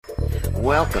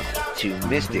Welcome to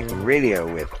Mystic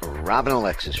Radio with Rob and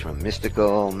Alexis from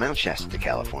mystical Mount Shasta,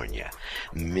 California.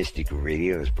 Mystic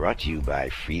Radio is brought to you by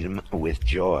Freedom with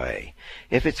Joy.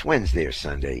 If it's Wednesday or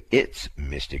Sunday, it's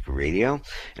Mystic Radio.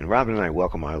 And Rob and I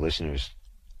welcome our listeners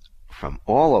from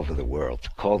all over the world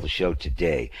to call the show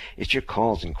today. It's your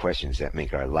calls and questions that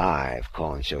make our live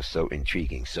call-in show so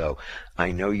intriguing. So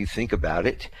I know you think about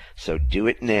it, so do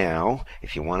it now.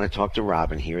 If you want to talk to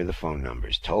Robin, here are the phone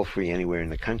numbers. Toll free anywhere in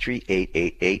the country,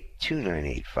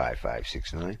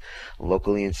 888-298-5569.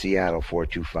 Locally in Seattle,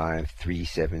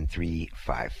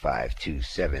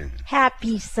 425-373-5527.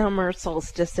 Happy summer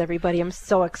solstice, everybody. I'm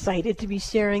so excited to be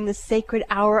sharing the sacred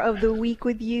hour of the week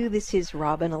with you. This is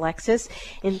Robin Alexis,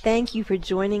 and thank you for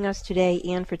joining us today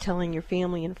and for telling your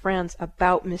family and friends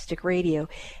about Mystic Radio.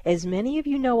 As many of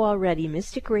you know already,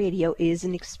 Mystic Radio is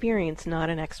an experience, not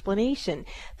an explanation.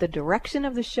 The direction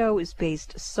of the show is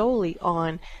based solely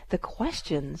on the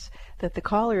questions that the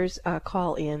callers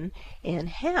call in and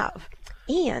have.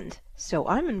 And so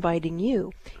I'm inviting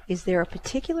you. Is there a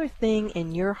particular thing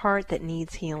in your heart that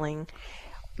needs healing?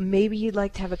 Maybe you'd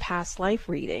like to have a past life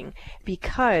reading,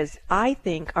 because I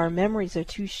think our memories are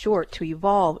too short to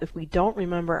evolve if we don't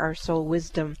remember our soul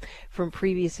wisdom from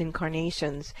previous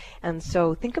incarnations. And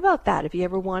so think about that. If you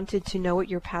ever wanted to know what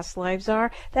your past lives are,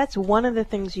 that's one of the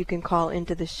things you can call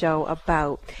into the show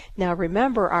about. Now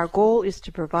remember, our goal is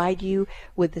to provide you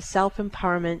with the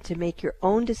self-empowerment to make your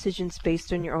own decisions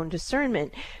based on your own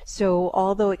discernment. So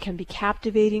although it can be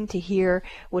captivating to hear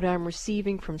what I'm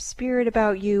receiving from Spirit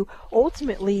about you,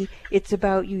 ultimately it's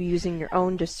about you using your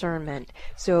own discernment.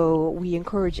 So we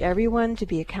encourage everyone to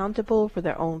be accountable for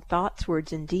their own thoughts,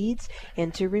 words, and deeds,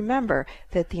 and to remember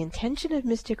that the intention of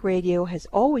Mystic Radio has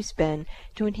always been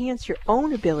to enhance your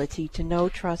own ability to know,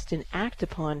 trust, and act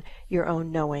upon your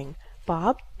own knowing.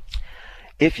 Bob?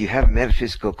 If you have a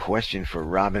metaphysical question for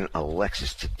Robin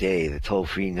Alexis today, the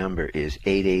toll-free number is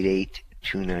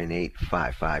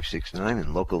 888-298-5569,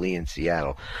 and locally in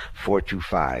Seattle,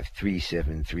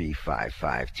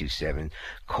 425-373-5527.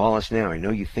 Call us now. I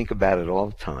know you think about it all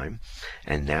the time,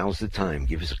 and now's the time.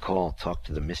 Give us a call. Talk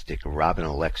to the mystic Robin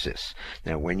Alexis.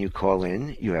 Now, when you call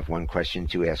in, you have one question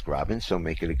to ask Robin, so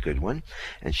make it a good one,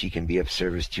 and she can be of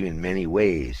service to you in many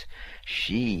ways.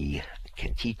 She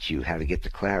can teach you how to get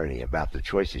the clarity about the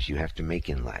choices you have to make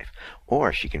in life,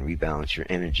 or she can rebalance your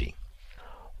energy.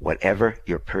 Whatever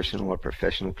your personal or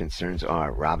professional concerns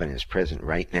are, Robin is present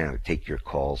right now to take your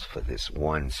calls for this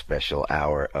one special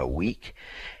hour a week.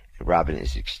 Robin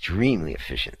is extremely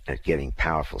efficient at getting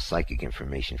powerful psychic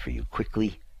information for you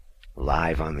quickly,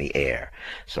 live on the air.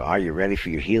 So are you ready for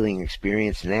your healing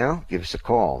experience now? Give us a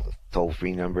call.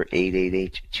 Toll-free number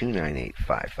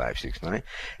 888-298-5569,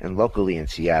 and locally in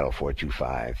Seattle,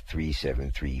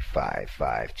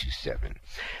 425-373-5527.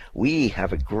 We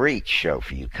have a great show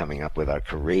for you coming up with our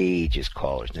courageous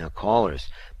callers. Now, callers,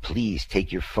 please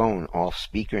take your phone off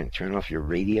speaker and turn off your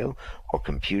radio or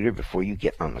computer before you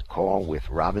get on the call with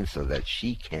Robin so that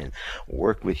she can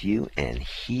work with you and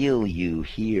heal you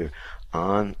here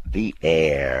on the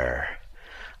air.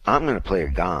 I'm going to play a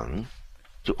gong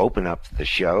to open up the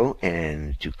show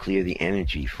and to clear the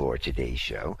energy for today's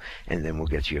show, and then we'll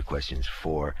get to your questions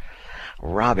for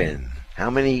Robin.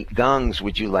 How many gongs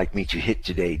would you like me to hit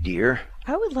today, dear?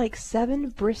 I would like 7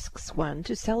 brisks one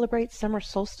to celebrate summer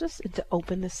solstice and to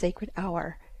open the sacred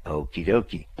hour. Okie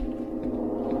dokie.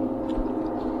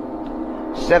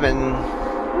 7.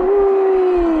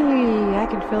 Ooh, I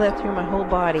can feel that through my whole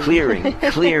body. Clearing,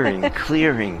 clearing,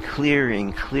 clearing,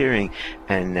 clearing, clearing.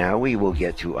 And now we will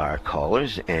get to our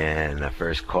callers. And the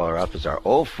first caller up is our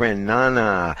old friend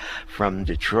Nana from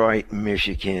Detroit,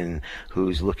 Michigan,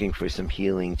 who's looking for some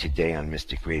healing today on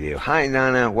Mystic Radio. Hi,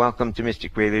 Nana. Welcome to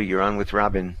Mystic Radio. You're on with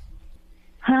Robin.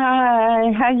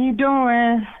 Hi. How you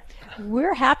doing?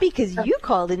 We're happy because you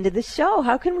called into the show.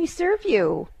 How can we serve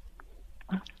you?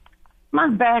 My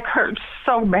back hurts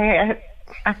so bad.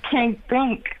 I can't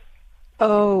think.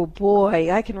 Oh, boy,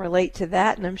 I can relate to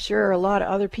that, and I'm sure a lot of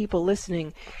other people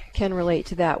listening can relate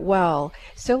to that well.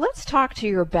 So let's talk to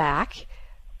your back.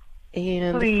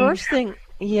 And Please.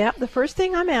 the first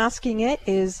thing I'm asking it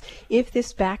is if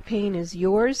this back pain is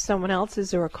yours, someone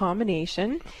else's, or a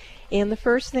combination. And the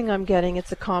first thing I'm getting,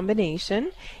 it's a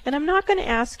combination. And I'm not going to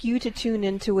ask you to tune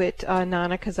into it,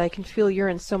 Nana, because I can feel you're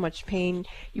in so much pain.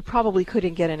 You probably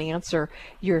couldn't get an answer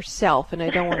yourself, and I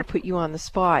don't want to put you on the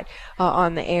spot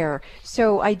on the air.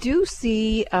 So I do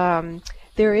see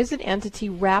there is an entity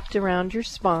wrapped around your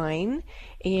spine,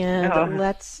 and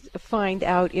let's find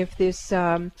out if this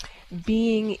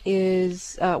being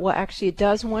is, well, actually it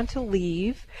does want to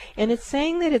leave, and it's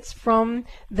saying that it's from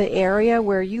the area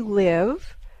where you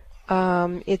live.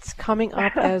 It's coming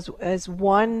up as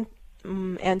one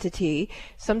entity.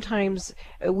 Sometimes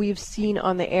we've seen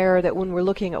on the air that when we're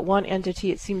looking at one entity,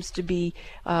 it seems to be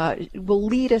will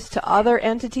lead us to other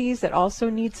entities that also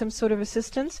need some sort of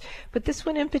assistance. But this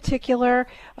one in particular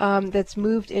that's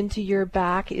moved into your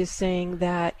back is saying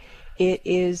that it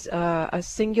is a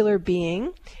singular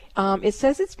being. It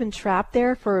says it's been trapped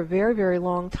there for a very, very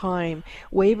long time,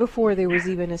 way before there was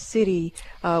even a city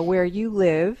where you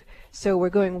live. So we're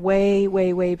going way,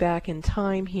 way, way back in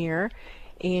time here.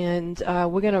 And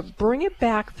we're going to bring it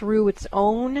back through its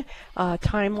own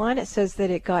timeline. It says that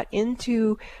it got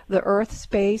into the Earth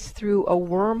space through a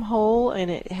wormhole, and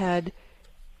it had,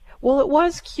 well, it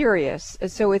was curious.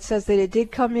 So it says that it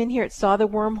did come in here. It saw the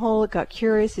wormhole. It got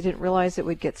curious. It didn't realize it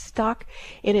would get stuck,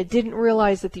 and it didn't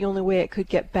realize that the only way it could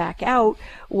get back out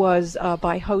was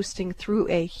by hosting through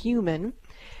a human.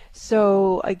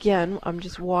 So again, I'm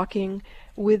just walking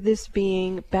with this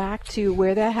being back to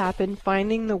where that happened,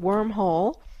 finding the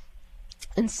wormhole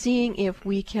and seeing if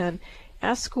we can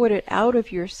escort it out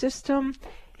of your system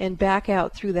and back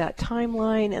out through that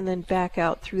timeline and then back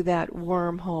out through that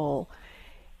wormhole.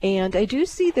 And I do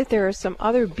see that there are some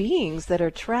other beings that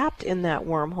are trapped in that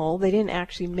wormhole. They didn't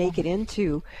actually make it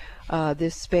into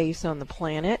this space on the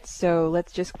planet. So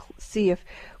let's just see if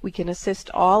we can assist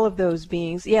all of those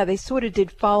beings. Yeah, they sort of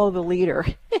did follow the leader.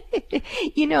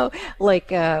 You know, like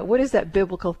what is that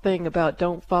biblical thing about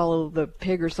don't follow the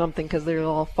pig or something because they'll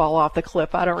all fall off the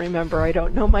cliff? I don't remember. I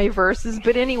don't know my verses.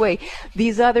 But anyway,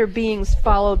 these other beings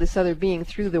follow this other being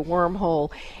through the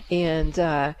wormhole, and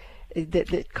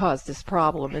that caused this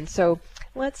problem. And so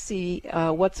let's see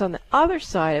what's on the other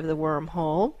side of the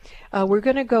wormhole. We're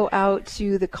going to go out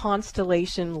to the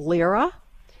constellation Lyra,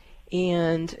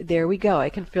 and there we go. I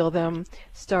can feel them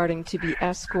starting to be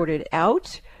escorted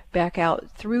out, back out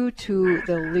through to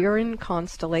the Lyran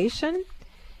constellation.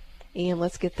 And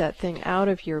let's get that thing out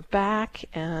of your back,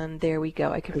 and there we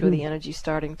go. I can feel the energy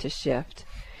starting to shift.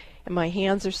 And my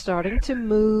hands are starting to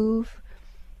move.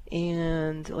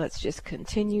 And let's just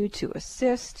continue to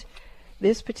assist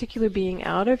this particular being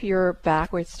out of your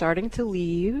back where it's starting to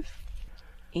leave.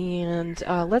 And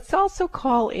let's also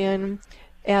call in,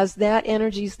 as that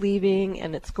energy's leaving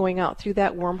and it's going out through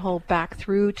that wormhole back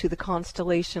through to the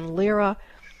constellation Lyra,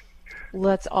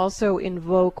 let's also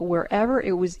invoke wherever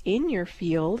it was in your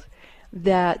field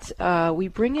that we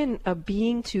bring in a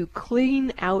being to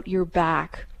clean out your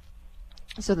back,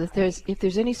 so that if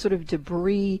there's any sort of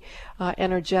debris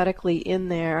energetically in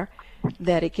there,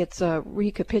 that it gets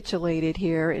recapitulated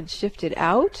here and shifted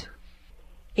out.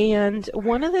 And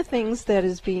one of the things that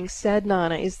is being said,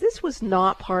 Nana, is this was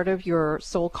not part of your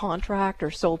soul contract or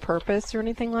soul purpose or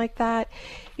anything like that.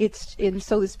 And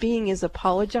so this being is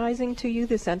apologizing to you.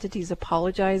 This entity is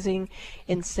apologizing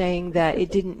and saying that it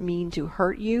didn't mean to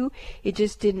hurt you. It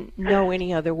just didn't know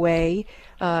any other way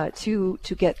to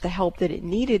get the help that it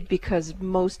needed, because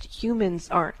most humans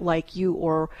aren't like you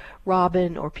or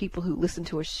Robin or people who listen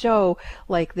to a show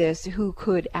like this who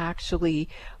could actually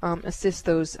assist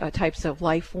those types of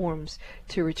life forms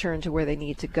to return to where they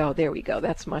need to go. There we go.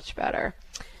 That's much better.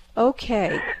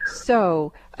 Okay,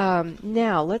 so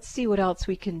now let's see what else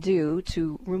we can do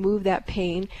to remove that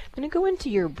pain. I'm going to go into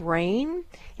your brain,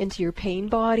 into your pain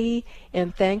body,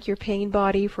 and thank your pain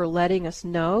body for letting us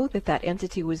know that that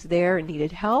entity was there and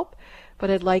needed help. But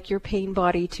I'd like your pain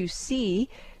body to see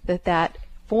that that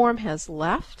form has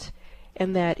left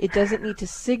and that it doesn't need to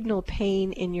signal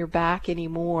pain in your back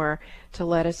anymore to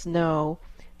let us know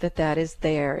that that is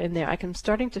there. And there, I'm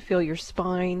starting to feel your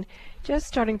spine just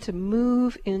starting to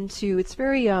move into, it's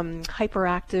very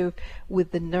hyperactive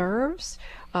with the nerves,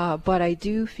 but I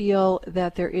do feel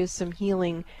that there is some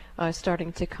healing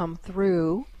starting to come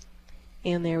through.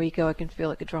 And there we go. I can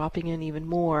feel it dropping in even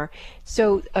more.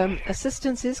 So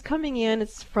assistance is coming in.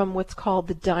 It's from what's called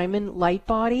the diamond light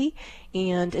body,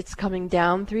 and it's coming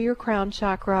down through your crown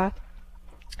chakra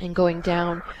and going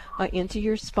down into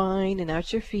your spine and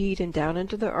out your feet and down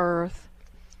into the earth.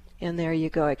 And there you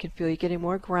go. I can feel you getting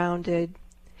more grounded.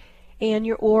 And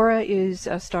your aura is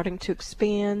starting to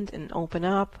expand and open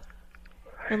up.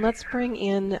 And let's bring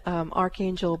in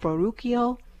Archangel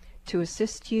Baruchiel to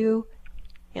assist you.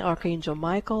 Archangel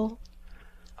Michael,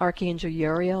 Archangel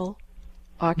Uriel,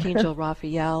 Archangel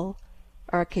Raphael,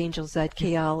 Archangel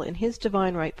Zadkiel, and his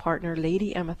divine right partner,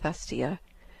 Lady Amethystia.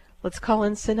 Let's call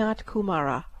in Sanat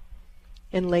Kumara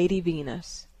and Lady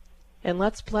Venus. And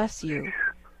let's bless you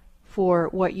for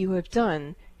what you have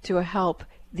done to help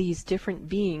these different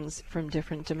beings from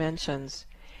different dimensions.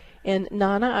 And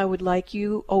Nana, I would like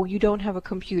you, oh, you don't have a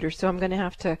computer, so I'm going to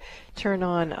have to turn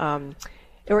on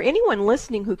or anyone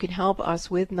listening who can help us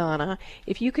with Nana,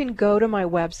 if you can go to my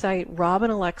website,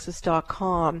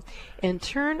 robinalexis.com, and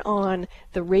turn on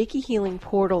the Reiki Healing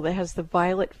Portal that has the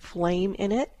violet flame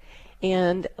in it,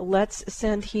 and let's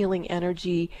send healing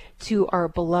energy to our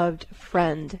beloved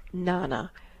friend,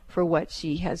 Nana, for what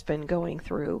she has been going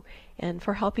through and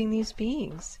for helping these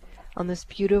beings on this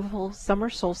beautiful summer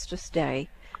solstice day.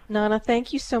 Nana,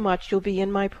 thank you so much. You'll be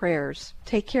in my prayers.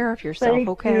 Take care of yourself, Thank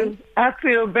okay? you. I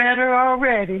feel better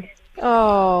already.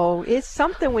 Oh, it's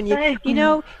something when you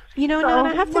know, Nana,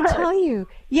 I have to tell you.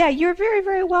 Yeah, you're very,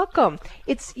 very welcome.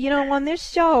 It's, on this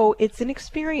show, it's an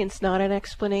experience, not an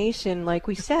explanation, like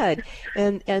we said.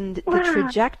 And the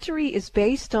trajectory is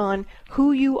based on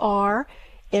who you are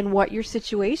and what your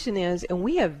situation is. And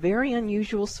we have very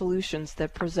unusual solutions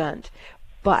that present.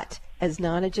 But, as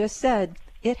Nana just said,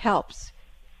 it helps.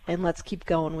 And let's keep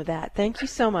going with that. Thank you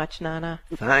so much, Nana.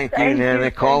 Thank you, Nana.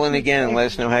 Call in again and let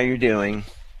us know how you're doing.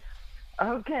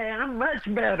 Okay, I'm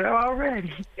much better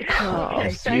already. Oh,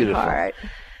 That's beautiful. all right.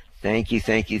 Thank you,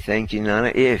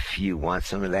 Nana. If you want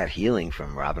some of that healing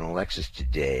from Robin Alexis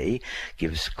today,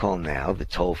 give us a call now. The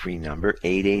toll-free number,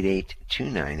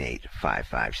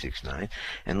 888-298-5569.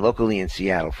 And locally in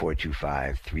Seattle,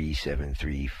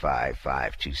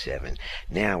 425-373-5527.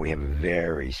 Now we have a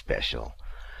very special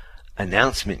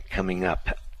announcement coming up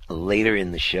later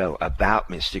in the show about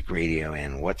Mystic Radio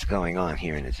and what's going on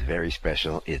here, and it's very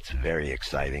special. It's very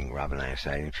exciting. Rob and I are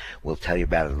excited. We'll tell you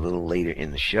about it a little later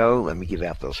in the show. Let me give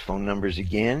out those phone numbers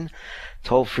again.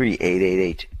 Toll free,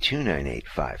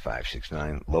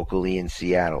 888-298-5569. Locally in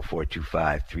Seattle,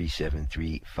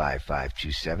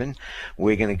 425-373-5527.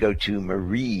 We're going to go to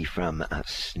Marie from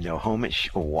Snohomish,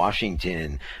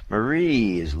 Washington.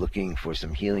 Marie is looking for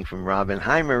some healing from Robin.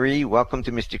 Hi, Marie. Welcome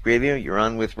to Mystic Radio. You're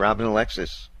on with Robin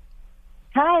Alexis.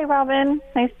 Hi, Robin.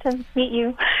 Nice to meet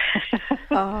you.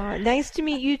 Nice to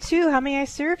meet you, too. How may I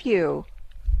serve you?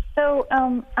 So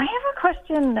I have a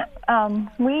question.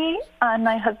 We and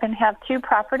my husband have two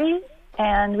properties,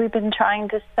 and we've been trying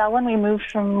to sell one. We moved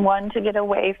from one to get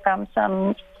away from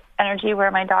some energy where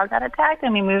my dog got attacked,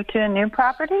 and we moved to a new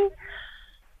property.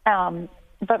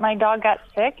 But my dog got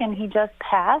sick, and he just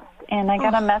passed, and I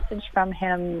got a message from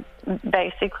him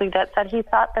basically that said he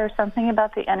thought there's something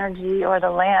about the energy or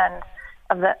the land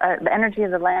of the energy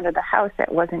of the land or the house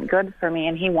that wasn't good for me,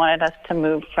 and he wanted us to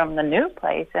move from the new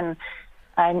place. And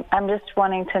I'm just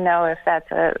wanting to know if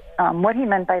that's what he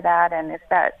meant by that, and if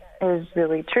that is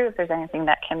really true, if there's anything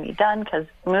that can be done, because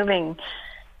moving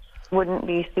wouldn't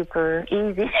be super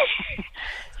easy.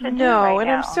 No, and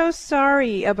now. I'm so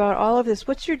sorry about all of this.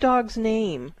 What's your dog's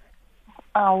name?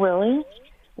 Willie.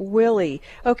 Willie.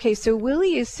 Okay, so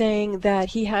Willie is saying that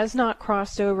he has not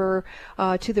crossed over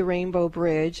to the Rainbow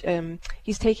Bridge.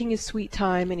 He's taking his sweet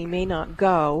time and he may not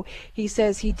go. He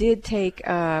says he did take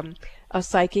a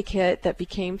psychic hit that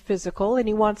became physical, and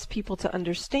he wants people to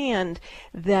understand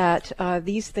that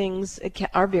these things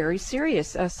are very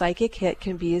serious. A psychic hit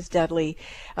can be as deadly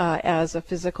as a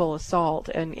physical assault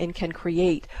and can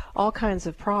create all kinds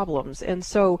of problems. And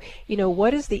so,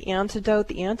 what is the antidote?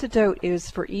 The antidote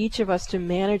is for each of us to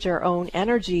manage our own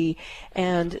energy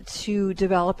and to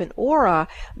develop an aura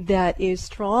that is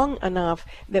strong enough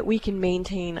that we can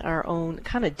maintain our own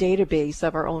kind of database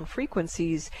of our own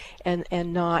frequencies and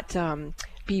not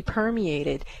be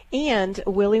permeated. And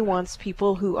Willie wants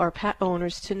people who are pet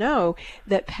owners to know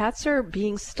that pets are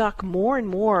being stuck more and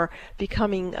more,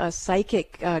 becoming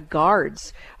psychic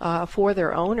guards for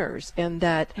their owners, and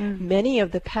that many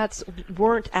of the pets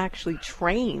weren't actually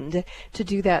trained to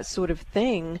do that sort of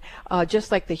thing,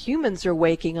 just like the humans are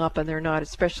waking up and they're not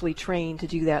especially trained to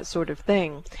do that sort of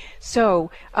thing. So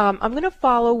I'm going to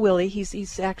follow Willie. He's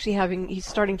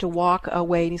starting to walk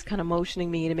away, and he's kind of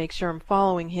motioning me to make sure I'm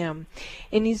following him.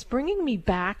 And he's bringing me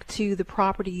back to the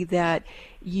property that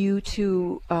you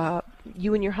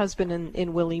and your husband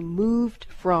and Willie moved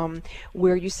from,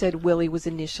 where you said Willie was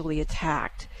initially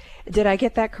attacked. Did I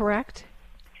get that correct?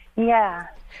 Yeah.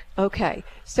 Okay,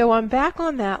 so I'm back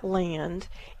on that land,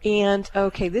 and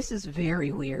okay, this is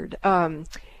very weird.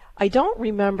 I don't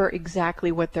remember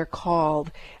exactly what they're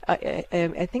called.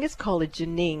 I think it's called a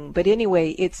Jining, but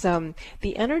anyway, it's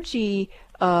the energy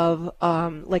of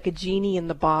like a genie in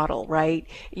the bottle, right?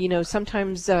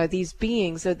 Sometimes these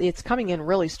beings, it's coming in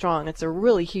really strong. It's a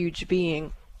really huge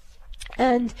being.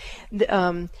 And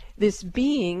this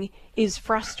being is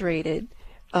frustrated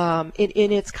And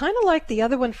it's kind of like the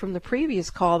other one from the previous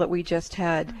call that we just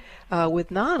had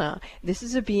with Nana. This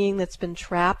is a being that's been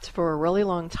trapped for a really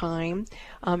long time.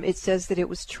 It says that it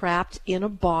was trapped in a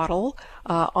bottle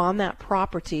on that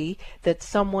property, that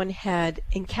someone had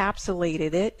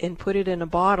encapsulated it and put it in a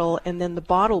bottle, and then the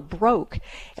bottle broke,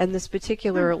 and this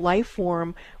particular life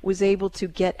form was able to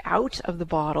get out of the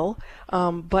bottle,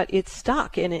 but it's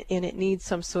stuck, and it needs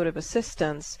some sort of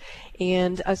assistance.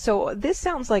 And so this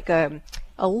sounds like a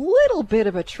little bit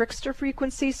of a trickster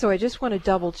frequency, so I just want to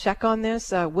double check on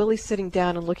this. Willie's sitting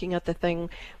down and looking at the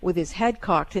thing with his head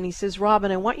cocked, and he says,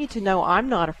 Robin, I want you to know I'm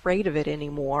not afraid of it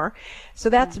anymore. So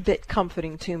that's a bit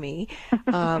comforting to me.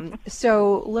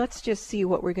 So let's just see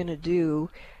what we're going to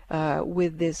do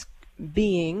with this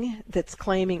being that's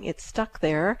claiming it's stuck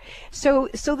there. So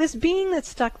this being that's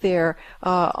stuck there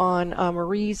on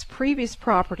Marie's previous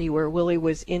property where Willie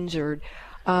was injured,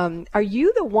 are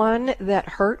you the one that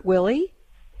hurt Willie?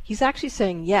 He's actually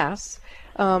saying yes.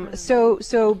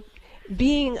 So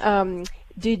being,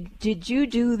 did you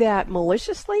do that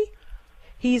maliciously?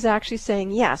 He's actually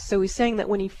saying yes. So he's saying that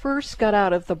when he first got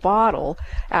out of the bottle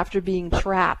after being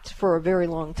trapped for a very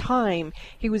long time,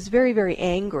 he was very, very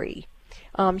angry.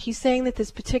 He's saying that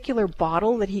this particular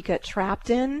bottle that he got trapped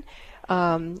in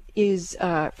is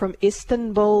from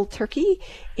Istanbul, Turkey,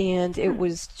 and it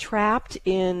was trapped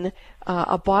in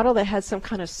a bottle that had some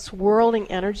kind of swirling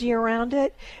energy around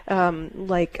it, kind of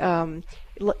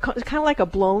like a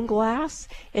blown glass,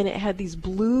 and it had these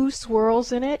blue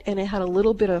swirls in it, and it had a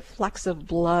little bit of flecks of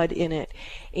blood in it,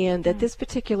 and that this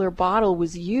particular bottle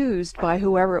was used by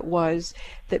whoever it was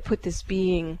that put this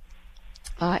being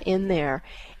in there.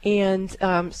 And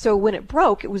so when it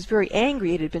broke, it was very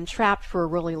angry. It had been trapped for a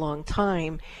really long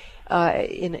time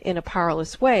in a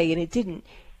powerless way, and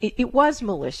it was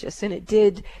malicious, and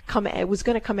it was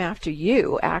going to come after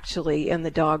you, actually, and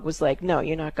the dog was like, no,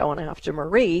 you're not going after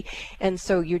Marie, and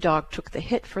so your dog took the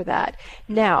hit for that.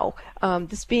 Now,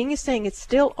 this being is saying it's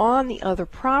still on the other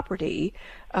property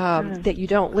that you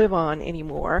don't live on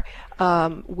anymore,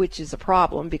 which is a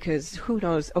problem because who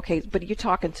knows. Okay, but you're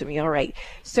talking to me, all right.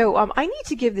 So I need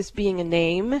to give this being a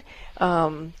name.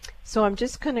 So I'm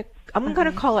going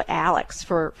to call it Alex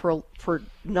for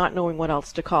not knowing what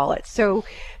else to call it. So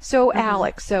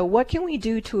Alex, what can we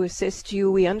do to assist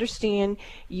you? We understand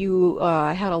you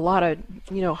had a lot of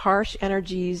harsh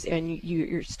energies, and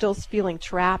you're still feeling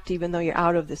trapped even though you're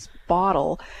out of this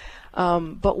bottle.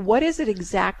 But what is it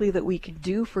exactly that we can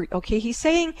do for? Okay, he's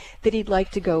saying that he'd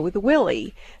like to go with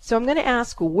Willie. So I'm going to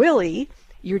ask Willie,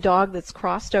 your dog that's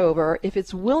crossed over, if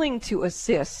it's willing to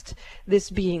assist this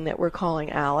being that we're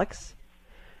calling Alex.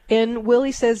 And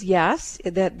Willie says yes,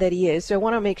 that he is. So I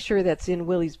want to make sure that's in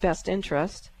Willie's best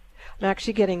interest. I'm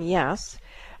actually getting yes.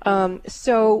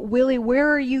 So Willie, where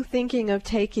are you thinking of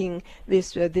taking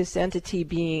this entity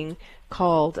being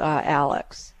called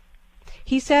Alex?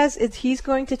 He says he's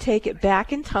going to take it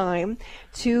back in time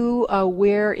to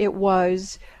where it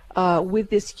was with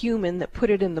this human that put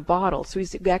it in the bottle. So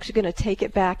he's actually going to take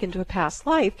it back into a past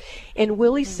life. And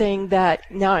Willie's saying that,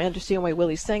 now I understand why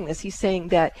Willie's saying this, he's saying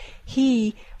that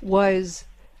he was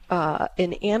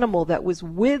an animal that was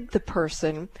with the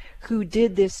person who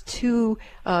did this to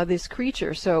this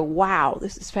creature. So, wow,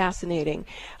 this is fascinating.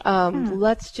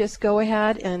 Let's just go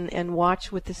ahead and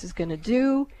watch what this is going to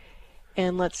do.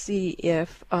 And let's see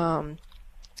if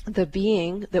the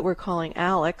being that we're calling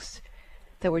Alex,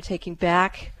 that we're taking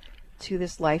back to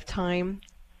this lifetime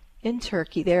in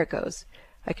Turkey, there it goes.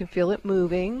 I can feel it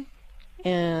moving.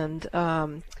 And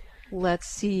let's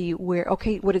see where,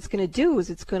 okay, what it's going to do is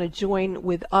it's going to join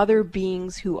with other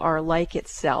beings who are like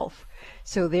itself.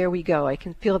 So there we go. I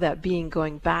can feel that being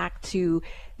going back to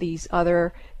these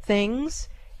other things.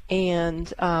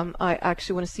 And I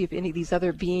actually want to see if any of these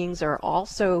other beings are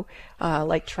also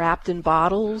like trapped in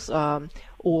bottles,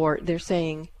 or they're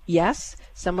saying yes,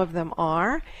 some of them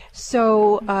are.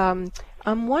 So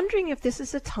I'm wondering if this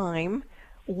is a time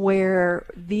where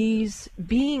these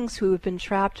beings who have been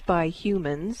trapped by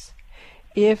humans,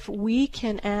 if we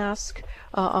can ask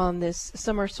on this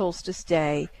summer solstice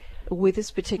day with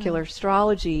this particular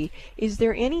astrology, is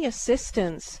there any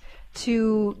assistance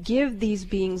to give these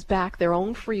beings back their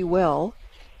own free will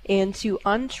and to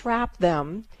untrap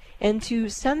them and to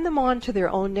send them on to their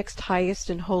own next highest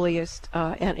and holiest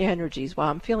energies? Wow,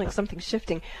 I'm feeling something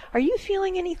shifting. Are you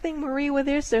feeling anything, Marie, with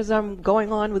this as I'm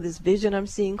going on with this vision I'm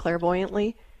seeing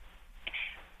clairvoyantly?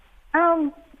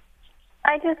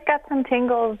 I just got some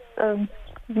tingles a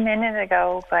minute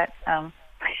ago, but...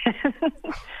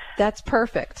 That's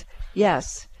perfect.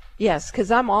 Yes. Yes, because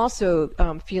I'm also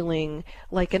feeling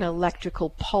like an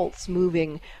electrical pulse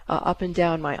moving up and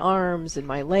down my arms and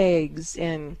my legs,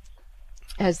 and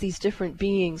as these different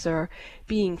beings are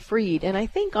being freed. And I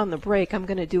think on the break I'm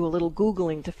going to do a little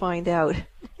Googling to find out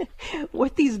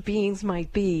what these beings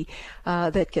might be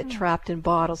that get trapped in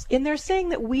bottles. And they're saying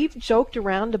that we've joked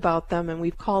around about them and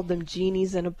we've called them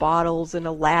genies in a bottles, and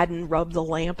Aladdin rubs a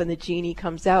lamp and the genie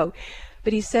comes out.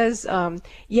 But he says,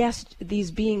 yes, these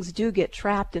beings do get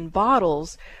trapped in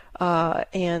bottles,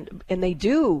 and they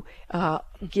do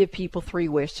give people 3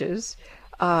 wishes,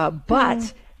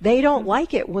 but they don't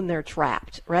like it when they're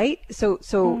trapped, right? So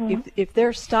if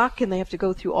they're stuck and they have to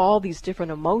go through all these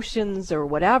different emotions or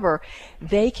whatever,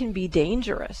 they can be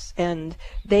dangerous, and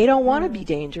they don't want to be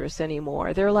dangerous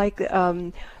anymore. They're like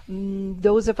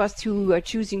those of us who are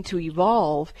choosing to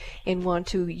evolve and want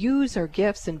to use our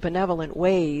gifts in benevolent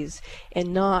ways,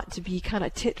 and not to be kind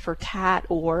of tit for tat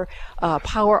or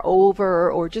power over,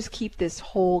 or just keep this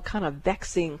whole kind of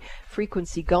vexing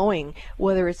frequency going,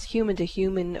 whether it's human to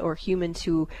human or human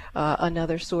to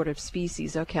another sort of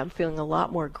species. Okay, I'm feeling a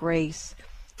lot more grace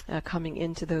coming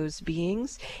into those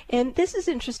beings. And this is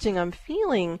interesting. I'm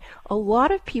feeling a lot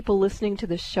of people listening to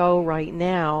the show right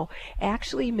now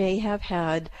actually may have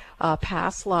had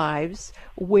past lives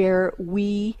where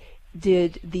we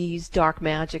did these dark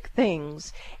magic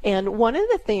things. And one of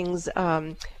the things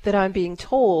that I'm being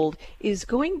told is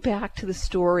going back to the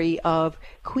story of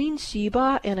Queen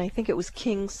Sheba, and I think it was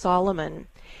King Solomon.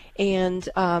 And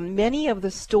many of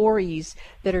the stories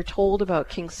that are told about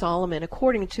King Solomon,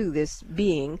 according to this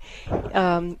being,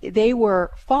 they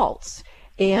were false.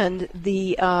 And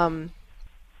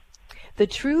the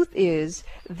truth is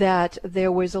that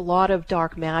there was a lot of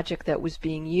dark magic that was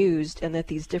being used, and that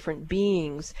these different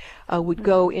beings would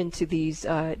go into these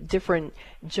different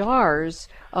jars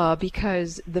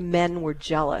because the men were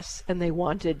jealous and they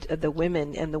wanted the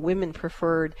women, and the women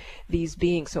preferred these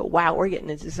beings. So, wow, we're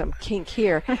getting into some kink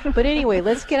here. But anyway,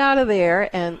 let's get out of there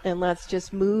and let's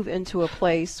just move into a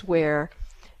place where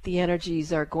the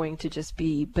energies are going to just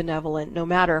be benevolent, no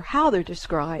matter how they're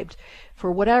described,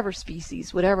 for whatever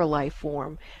species, whatever life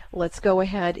form. Let's go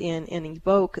ahead and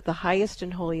evoke the highest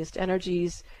and holiest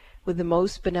energies with the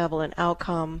most benevolent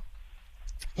outcome.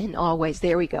 And always,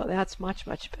 there we go. That's much,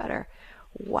 much better.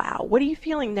 Wow. What are you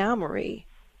feeling now, Marie?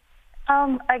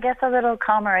 I guess a little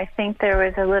calmer. I think there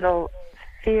was a little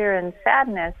fear and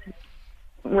sadness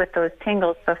with those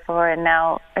tingles before, and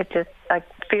now it just, like,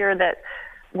 fear that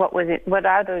what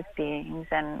are those beings,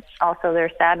 and also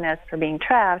their sadness for being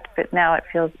trapped, but now it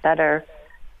feels better.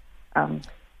 Does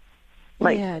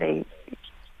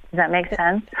that make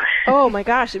sense? Oh my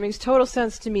gosh, it makes total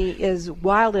sense to me. As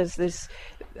wild as this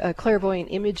clairvoyant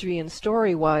imagery and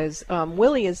story was,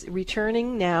 Willie is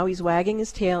returning now. He's wagging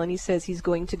his tail, and he says he's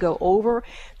going to go over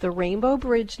the Rainbow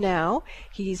Bridge now.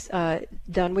 He's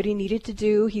done what he needed to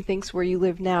do. He thinks where you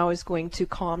live now is going to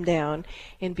calm down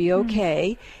and be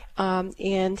okay.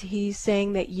 And he's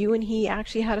saying that you and he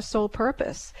actually had a soul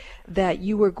purpose, that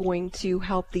you were going to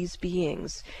help these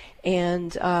beings.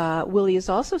 And Willie is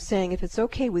also saying if it's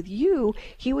okay with you,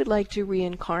 he would like to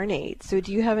reincarnate. So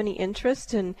do you have any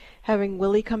interest in having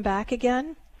Willie come back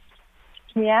again?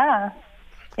 Yeah,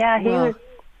 he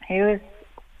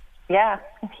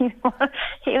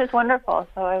was wonderful.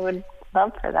 So I would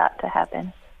love for that to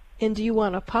happen. And do you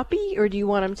want a puppy, or do you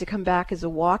want him to come back as a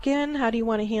walk-in? How do you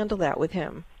want to handle that with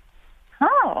him?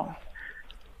 Oh,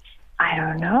 I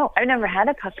don't know. I've never had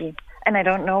a puppy, and I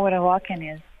don't know what a walk-in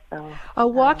is. So, a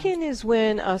walk-in is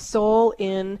when a soul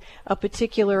in a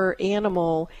particular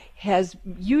animal has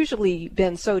usually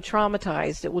been so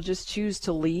traumatized it will just choose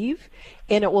to leave,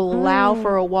 and it will allow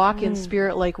for a walk-in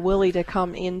spirit like Willie to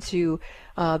come into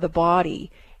the body.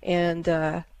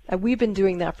 And we've been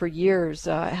doing that for years,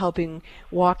 helping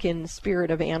walk-in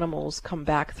spirit of animals come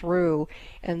back through.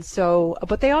 And so,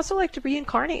 but they also like to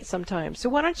reincarnate sometimes. So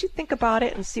why don't you think about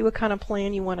it and see what kind of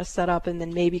plan you want to set up, and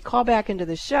then maybe call back into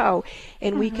the show,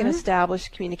 and we can establish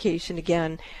communication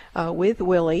again with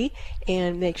Willie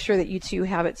and make sure that you two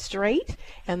have it straight,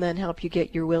 and then help you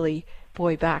get your Willie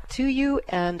boy back to you.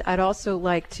 And I'd also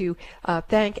like to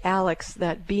thank Alex,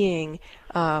 that being,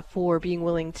 for being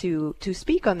willing to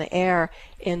speak on the air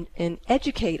and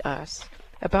educate us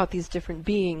about these different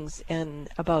beings and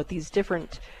about these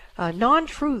different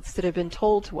non-truths that have been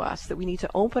told to us, that we need to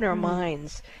open our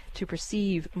minds to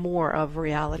perceive more of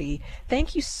reality.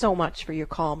 Thank you so much for your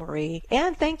call, Marie.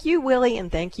 And thank you, Willie,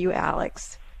 and thank you,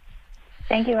 Alex.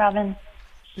 Thank you, Robin.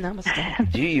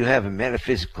 Namaste. Do you have a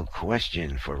metaphysical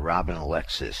question for Robin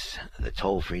Alexis? The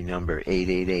toll-free number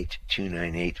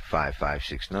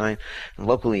 888-298-5569. And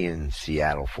locally in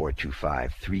Seattle,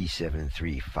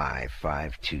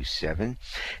 425-373-5527.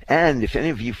 And if any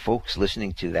of you folks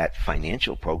listening to that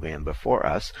financial program before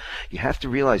us, you have to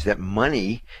realize that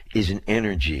money is an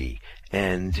energy.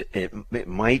 And it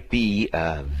might be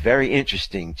very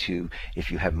interesting to, if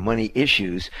you have money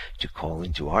issues, to call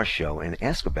into our show and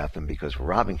ask about them, because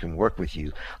Robin can work with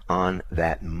you on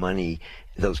that money,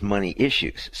 those money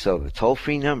issues. So the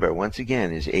toll-free number, once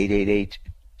again, is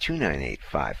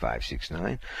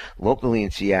 888-298-5569. Locally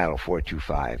in Seattle,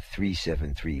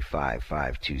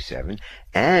 425-373-5527.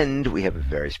 And we have a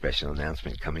very special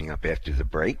announcement coming up after the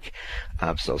break.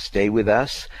 So stay with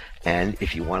us. And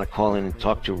if you want to call in and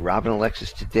talk to Robin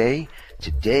Alexis today,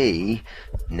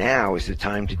 now is the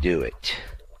time to do it.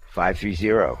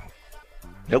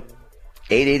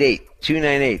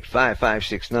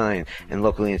 888-298-5569. And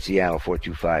locally in Seattle,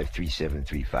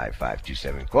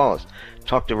 425-373-5527. Call us.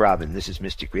 Talk to Robin. This is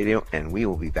Mystic Radio, and we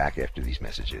will be back after these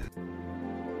messages.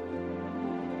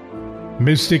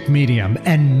 Mystic medium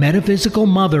and metaphysical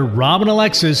mother Robin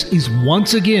Alexis is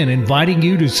once again inviting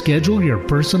you to schedule your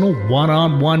personal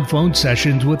one-on-one phone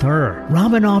sessions with her.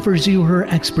 Robin offers you her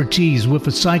expertise with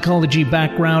a psychology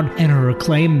background and her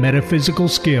acclaimed metaphysical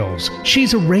skills.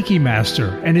 She's a Reiki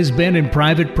master and has been in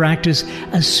private practice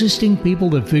assisting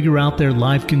people to figure out their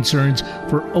life concerns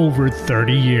for over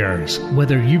 30 years.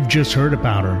 Whether you've just heard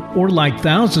about her or like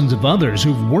thousands of others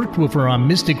who've worked with her on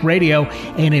Mystic Radio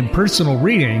and in personal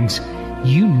readings,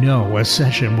 you know a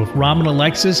session with Robin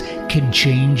Alexis can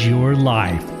change your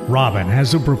life. Robin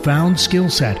has a profound skill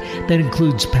set that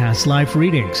includes past life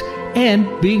readings and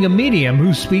being a medium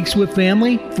who speaks with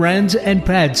family, friends, and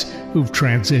pets who've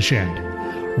transitioned.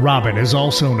 Robin is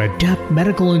also an adept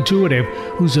medical intuitive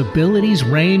whose abilities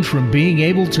range from being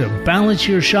able to balance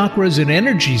your chakras and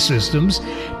energy systems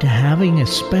to having a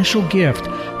special gift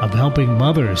of helping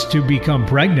mothers to become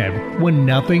pregnant when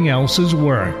nothing else has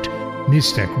worked.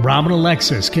 Mystic Robin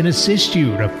Alexis can assist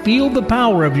you to feel the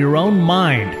power of your own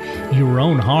mind, your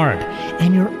own heart,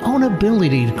 and your own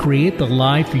ability to create the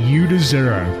life you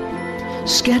deserve.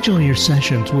 Schedule your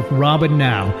sessions with Robin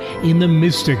now in the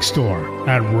Mystic Store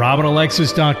at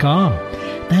RobinAlexis.com.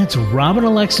 That's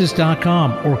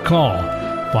RobinAlexis.com, or call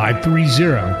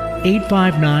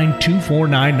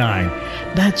 530-859-2499.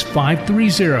 That's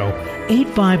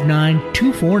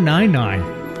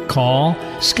 530-859-2499. Call,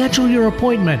 schedule your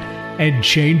appointment, and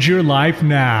change your life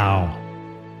now.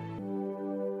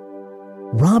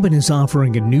 Robin is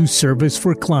offering a new service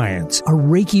for clients, a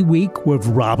Reiki Week with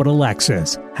Robin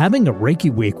Alexis. Having a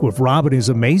Reiki Week with Robin is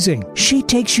amazing. She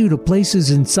takes you to places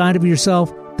inside of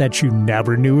yourself that you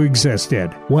never knew existed.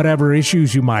 Whatever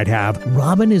issues you might have,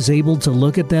 Robin is able to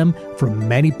look at them from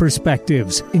many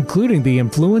perspectives, including the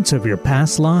influence of your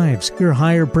past lives, your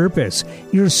higher purpose,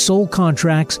 your soul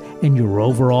contracts, and your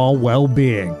overall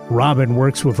well-being. Robin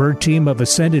works with her team of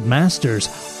ascended masters,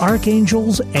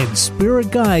 archangels, and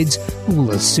spirit guides who will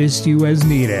assist you as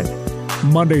needed.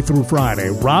 Monday through Friday,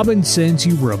 Robin sends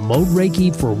you remote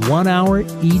Reiki for 1 hour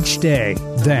each day.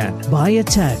 Then, via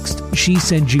text, she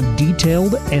sends you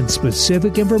detailed and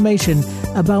specific information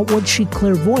about what she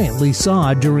clairvoyantly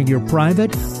saw during your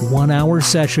private 1 hour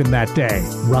session that day.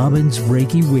 Robin's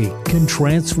Reiki Week can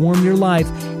transform your life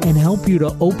and help you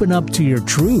to open up to your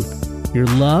truth, your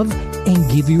love, and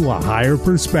give you a higher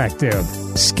perspective.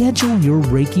 Schedule your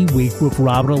Reiki Week with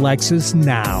Robin Alexis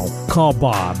now. Call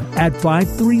Bob at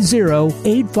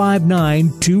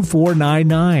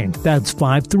 530-859-2499. That's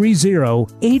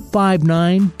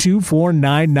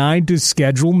 530-859-2499 to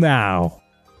schedule now.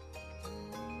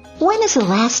 When is the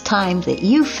last time that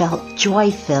you felt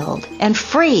joy-filled and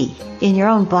free in your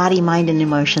own body, mind, and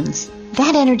emotions?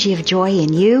 That energy of joy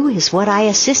in you is what I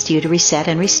assist you to reset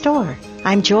and restore.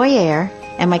 I'm Joy Air,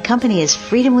 and my company is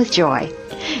Freedom with Joy.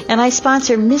 And I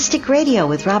sponsor Mystic Radio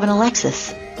with Robin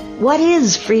Alexis. What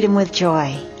is Freedom with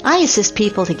Joy? I assist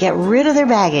people to get rid of their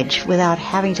baggage without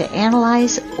having to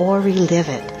analyze or relive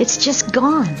it. It's just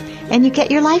gone, and you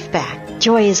get your life back.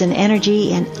 Joy is an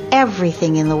energy, and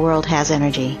everything in the world has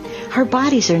energy. Our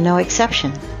bodies are no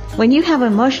exception. When you have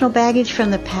emotional baggage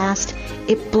from the past,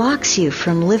 it blocks you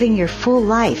from living your full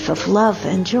life of love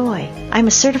and joy. I'm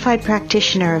a certified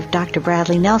practitioner of Dr.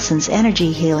 Bradley Nelson's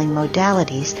energy healing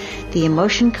modalities, the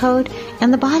emotion code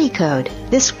and the body code.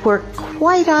 This work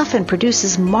quite often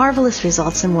produces marvelous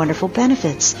results and wonderful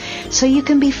benefits, so you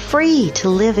can be free to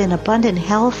live in abundant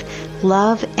health,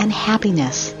 love, and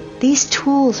happiness. These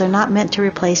tools are not meant to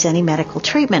replace any medical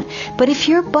treatment, but if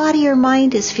your body or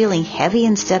mind is feeling heavy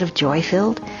instead of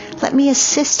joy-filled, let me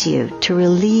assist you to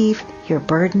relieve your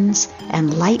burdens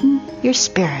and lighten your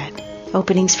spirit.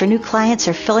 Openings for new clients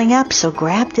are filling up, so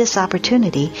grab this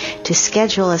opportunity to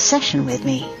schedule a session with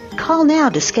me. Call now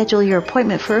to schedule your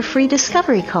appointment for a free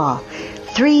discovery call.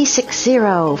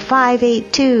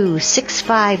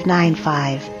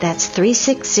 360-582-6595. That's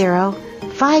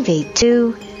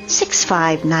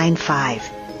 360-582-6595.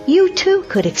 You too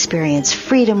could experience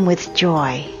freedom with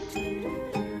joy.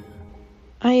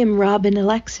 I am Robin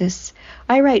Alexis.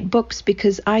 I write books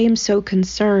because I am so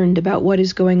concerned about what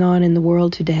is going on in the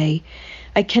world today.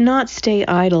 I cannot stay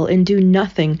idle and do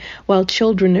nothing while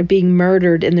children are being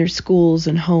murdered in their schools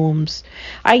and homes.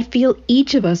 I feel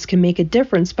each of us can make a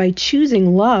difference by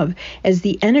choosing love as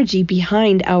the energy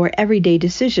behind our everyday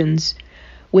decisions.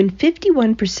 When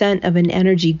 51% of an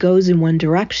energy goes in one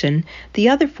direction, the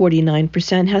other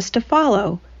 49% has to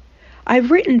follow.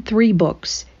 I've written 3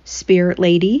 books: Spirit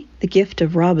Lady, The Gift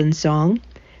of Robin Song,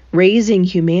 Raising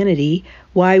Humanity,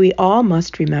 Why We All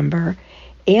Must Remember,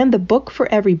 and the book for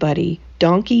everybody,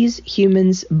 Donkeys,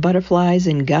 Humans, Butterflies,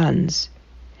 and Guns.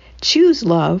 Choose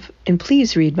love, and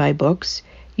please read my books.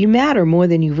 You matter more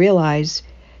than you realize.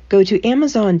 Go to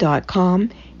Amazon.com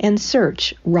and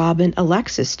search Robin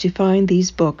Alexis to find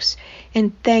these books.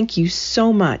 And thank you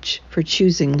so much for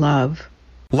choosing love.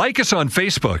 Like us on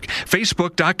Facebook,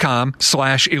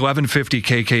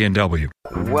 facebook.com/1150KKNW.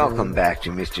 Welcome back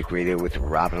to Mystic Radio with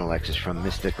Robin Alexis from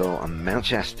Mystical Mount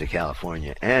Shasta,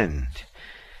 California. And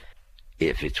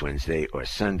if it's Wednesday or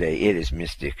Sunday, it is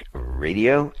Mystic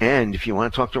Radio. And if you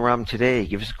want to talk to Robin today,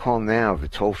 give us a call now. The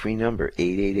toll-free number,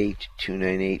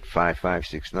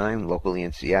 888-298-5569. Locally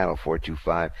in Seattle,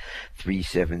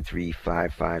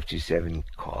 425-373-5527.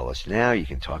 Call us now. You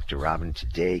can talk to Robin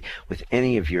today with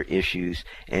any of your issues,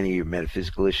 any of your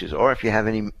metaphysical issues, or if you have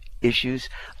any issues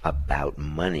about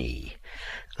money.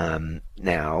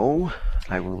 Now,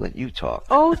 I will let you talk.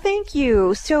 Oh, thank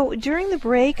you. So during the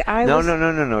break,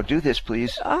 No. Do this,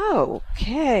 please. Oh,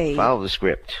 okay. Follow the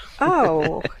script.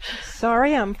 Oh,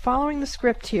 sorry, I'm following the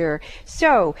script here.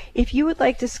 So, if you would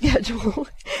like to schedule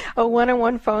a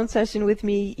one-on-one phone session with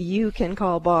me, you can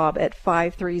call Bob at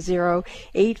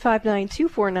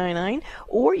 530-859-2499,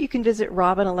 or you can visit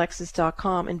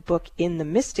robinalexis.com and book in the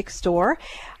Mystic Store.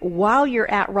 While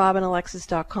you're at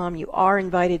robinalexis.com, you are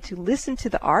invited to listen to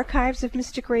the archives of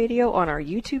Mystic Radio on our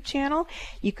YouTube channel.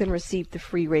 You can receive the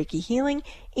free Reiki healing,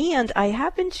 and I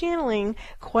have been channeling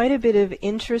quite a bit of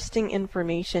interesting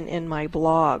information in my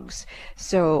blogs.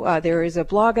 So there is a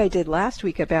blog I did last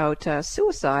week about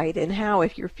suicide and how,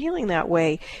 if you're feeling that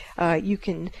way, you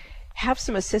can have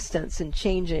some assistance in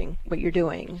changing what you're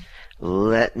doing.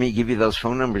 Let me give you those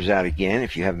phone numbers out again.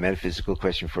 If you have a metaphysical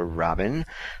question for Robin,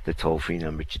 the toll-free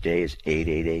number today is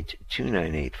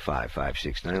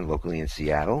 888-298-5569. Locally in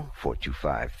Seattle,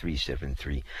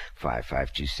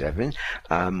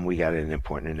 425-373-5527. We got an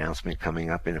important announcement coming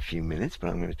up in a few minutes,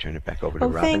 but I'm going to turn it back over to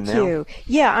Robin now. Thank you.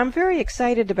 Yeah, I'm very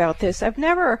excited about this. I've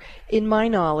never, in my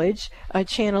knowledge,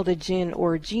 channeled a jinn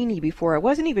or a genie before. I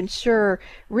wasn't even sure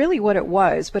really what it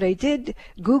was, but I did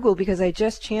Google because I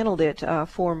just channeled it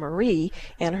for Marie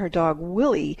and her dog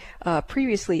Willie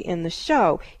previously in the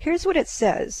show. Here's what it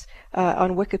says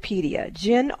on Wikipedia.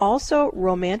 Jinn, also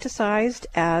romanticized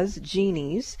as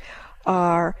genies,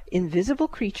 are invisible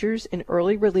creatures in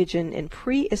early religion in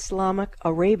pre-Islamic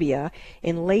Arabia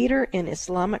and later in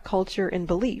Islamic culture and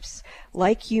beliefs.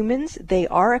 Like humans, they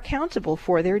are accountable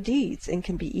for their deeds and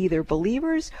can be either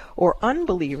believers or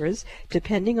unbelievers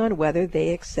depending on whether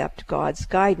they accept God's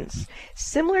guidance.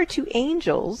 Similar to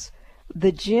angels,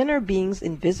 the jinn are beings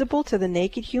invisible to the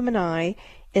naked human eye.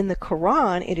 In the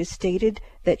Quran, it is stated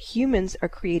that humans are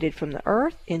created from the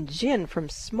earth and jinn from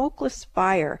smokeless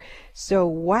fire. So,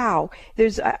 wow.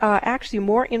 There's actually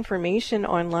more information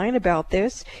online about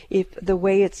this. If the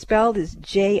way it's spelled is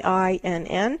Jinn.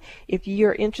 If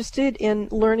you're interested in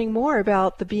learning more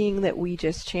about the being that we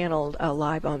just channeled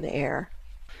live on the air.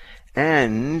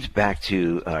 And back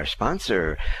to our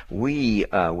sponsor, we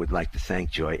would like to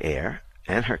thank Joy Air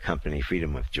and her company,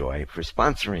 Freedom with Joy, for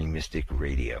sponsoring Mystic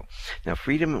Radio. Now,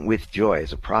 Freedom with Joy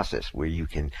is a process where you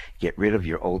can get rid of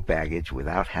your old baggage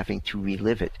without having to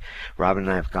relive it. Robin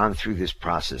and I have gone through this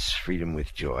process, Freedom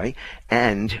with Joy,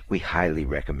 and we highly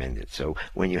recommend it. So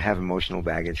when you have emotional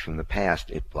baggage from the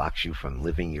past, it blocks you from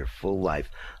living your full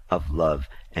life of love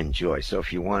and joy. So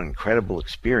if you want an incredible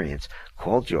experience,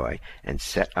 call Joy and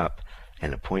set up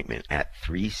an appointment at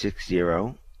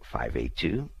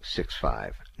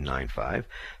 360-582-6595. 6595.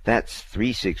 That's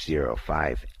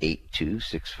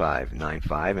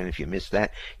 360-582-6595. And if you missed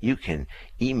that, you can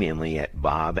email me at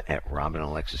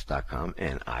bob@robinalexis.com,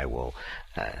 and I will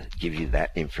give you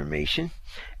that information.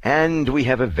 And we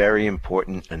have a very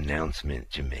important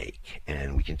announcement to make,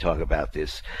 and we can talk about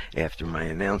this after my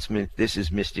announcement. This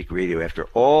is Mystic Radio. After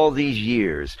all these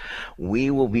years, we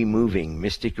will be moving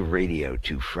Mystic Radio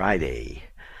to Friday,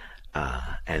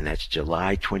 and that's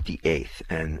July 28th,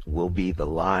 and will be the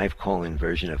live call-in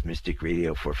version of Mystic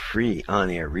Radio for free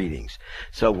on-air readings.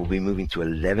 So we'll be moving to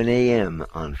 11 a.m.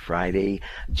 on Friday,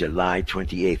 July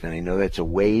 28th, and I know that's a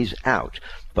ways out,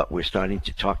 but we're starting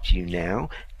to talk to you now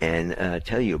and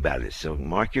tell you about it. So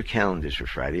mark your calendars for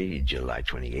Friday, July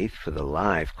 28th, for the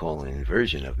live call-in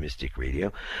version of Mystic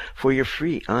Radio for your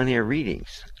free on-air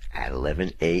readings at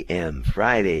 11 a.m.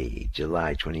 Friday,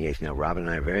 July 28th. Now, Robin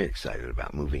and I are very excited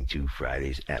about moving to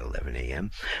Fridays at 11 a.m.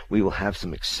 We will have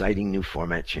some exciting new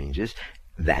format changes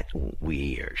that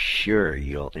we are sure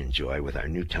you'll enjoy with our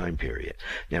new time period.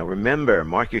 Now remember,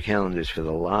 mark your calendars for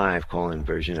the live call-in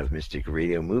version of Mystic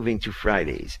Radio moving to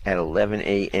Fridays at 11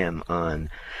 a.m. on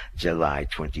July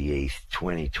 28th,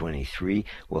 2023.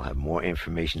 We'll have more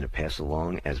information to pass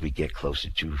along as we get closer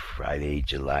to Friday,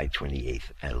 July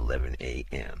 28th at 11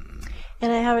 a.m.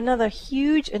 And I have another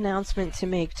huge announcement to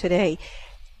make today.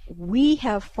 We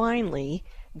have finally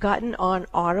gotten on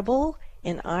Audible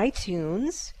and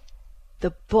iTunes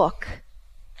the book,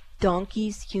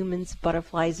 Donkeys, Humans,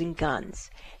 Butterflies, and Guns.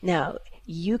 Now,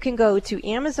 you can go to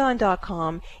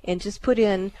Amazon.com and just put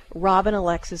in Robin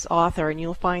Alexis author, and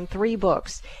you'll find 3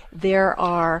 books. There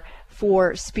are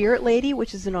for Spirit Lady,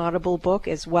 which is an Audible book,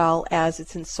 as well as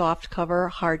it's in soft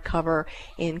cover, hardcover,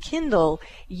 and Kindle.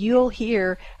 You'll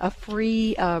hear a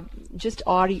free just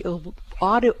audio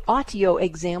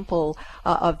example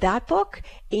of that book,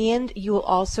 and you will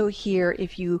also hear,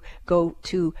 if you go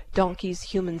to Donkeys,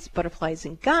 Humans, Butterflies,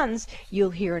 and Guns,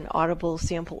 you'll hear an audible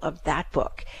sample of that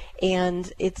book.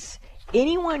 And it's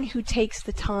anyone who takes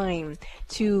the time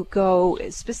to go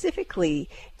specifically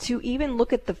to even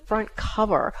look at the front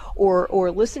cover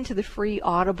or listen to the free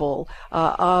audible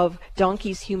of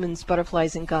Donkeys, Humans,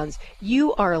 Butterflies, and Guns,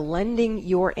 you are lending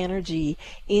your energy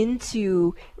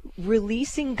into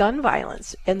releasing gun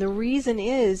violence. And the reason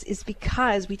is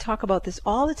because we talk about this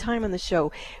all the time on the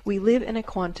show. We live in a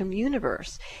quantum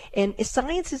universe, and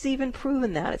science has even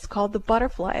proven that. It's called the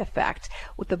butterfly effect.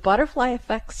 What the butterfly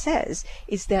effect says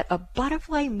is that a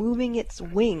butterfly moving its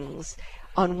wings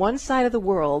on one side of the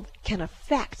world can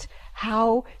affect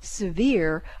how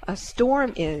severe a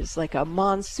storm is, like a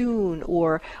monsoon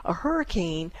or a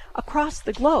hurricane, across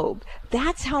the globe.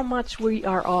 That's how much we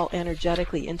are all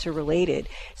energetically interrelated.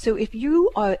 So if you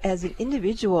are, as an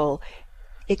individual,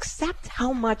 accept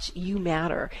how much you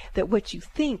matter, that what you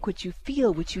think, what you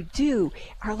feel, what you do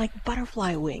are like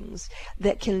butterfly wings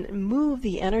that can move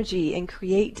the energy and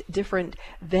create different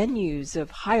venues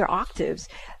of higher octaves,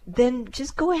 then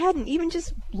just go ahead and even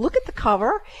just look at the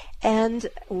cover and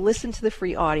listen to the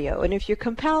free audio. And if you're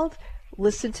compelled,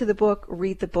 listen to the book,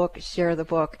 read the book, share the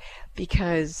book,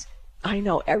 because I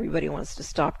know everybody wants to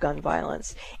stop gun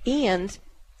violence. And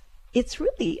it's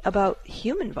really about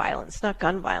human violence, not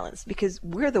gun violence, because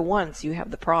we're the ones who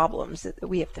have the problems that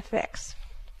we have to fix.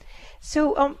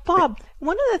 So, Bob,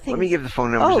 one of the things... Let me give the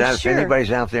phone numbers out. Sure. If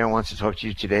anybody's out there and wants to talk to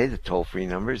you today, the toll-free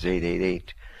number is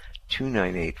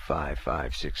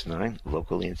 888-298-5569.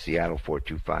 Locally in Seattle,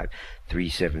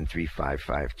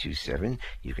 425-373-5527.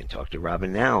 You can talk to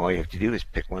Robin now. All you have to do is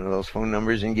pick one of those phone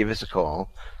numbers and give us a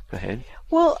call. Go ahead.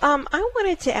 Well, I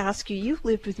wanted to ask you, you've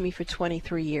lived with me for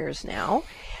 23 years now.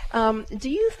 Do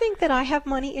you think that I have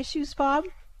money issues, Bob?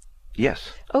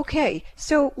 Yes. Okay,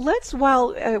 so let's,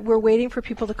 while we're waiting for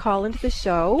people to call into the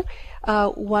show,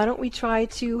 why don't we try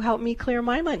to help me clear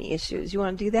my money issues? You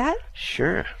want to do that?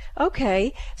 Sure.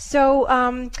 Okay,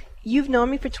 so you've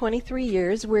known me for 23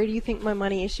 years. Where do you think my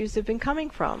money issues have been coming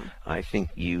from? I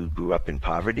think you grew up in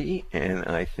poverty, and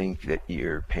I think that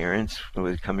your parents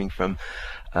were coming from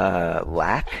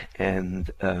lack, and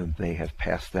they have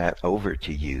passed that over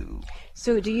to you.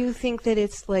 So do you think that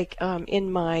it's like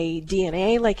in my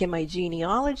DNA, like in my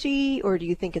genealogy, or do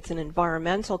you think it's an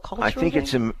environmental, cultural I think thing?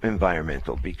 it's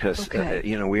environmental because, Okay.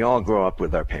 we all grow up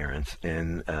with our parents,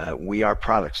 and we are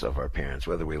products of our parents,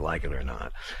 whether we like it or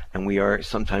not. And we are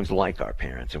sometimes like our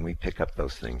parents, and we pick up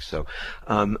those things. So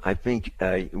I think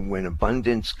when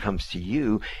abundance comes to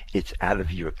you, it's out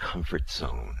of your comfort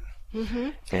zone. Mm-hmm.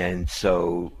 And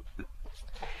so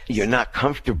you're not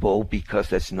comfortable because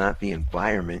that's not the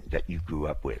environment that you grew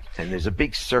up with. And there's a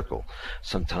big circle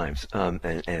sometimes.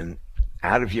 And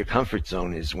out of your comfort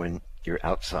zone is when You're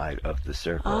outside of the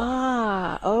circle.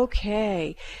 Ah,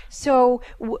 okay. So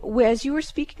as you were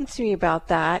speaking to me about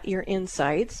that, your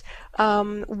insights,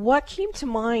 what came to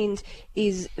mind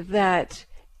is that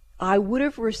I would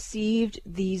have received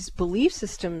these belief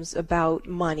systems about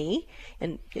money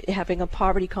and having a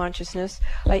poverty consciousness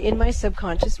in my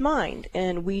subconscious mind.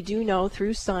 And we do know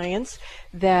through science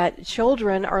that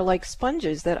children are like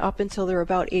sponges, that up until they're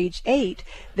about age 8,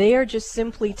 they are just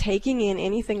simply taking in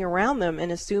anything around them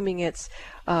and assuming it's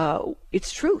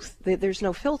truth. There's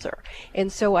no filter.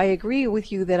 And so I agree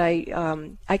with you that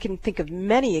I can think of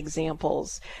many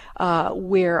examples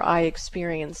where I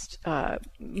experienced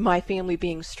my family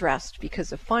being stressed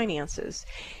because of finances.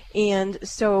 And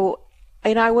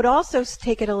I would also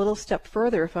take it a little step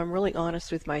further, if I'm really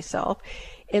honest with myself,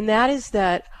 and that is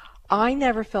that I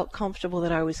never felt comfortable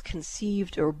that I was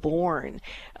conceived or born.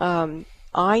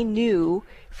 I knew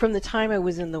from the time I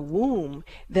was in the womb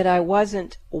that I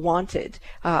wasn't wanted.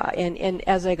 And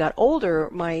as I got older,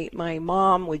 my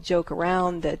mom would joke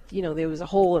around that, there was a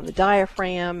hole in the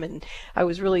diaphragm and I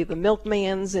was really the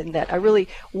milkman's and that I really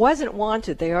wasn't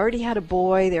wanted. They already had a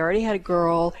boy, they already had a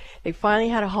girl, they finally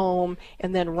had a home,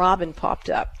 and then Robin popped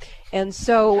up. And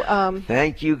so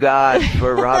thank you, God,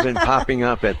 for Robin popping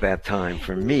up at that time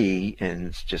for me.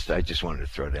 And I just wanted to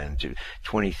throw that into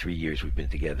 23 years we've been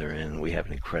together, and we have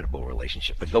an incredible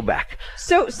relationship. But go back.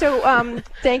 So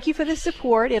thank you for the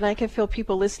support, and I can feel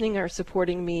people listening are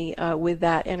supporting me with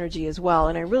that energy as well,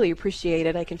 and I really appreciate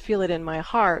it. I can feel it in my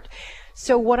heart.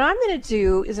 So what I'm going to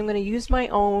do is I'm going to use my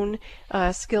own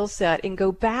skill set and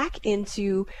go back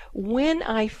into when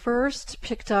I first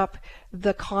picked up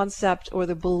the concept or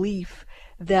the belief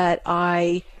that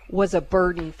I was a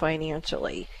burden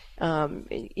financially,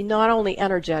 not only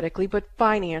energetically but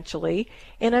financially.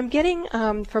 And I'm getting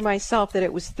for myself that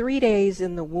it was 3 days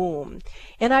in the womb,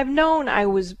 and I've known I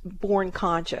was born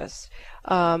conscious.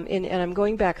 And I'm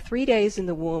going back 3 days in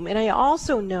the womb. And I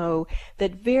also know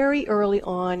that very early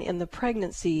on in the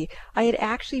pregnancy, I had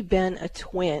actually been a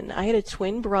twin. I had a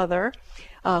twin brother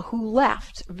who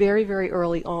left very, very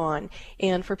early on.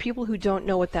 And for people who don't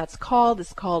know what that's called,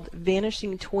 it's called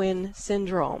vanishing twin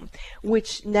syndrome,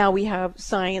 which now we have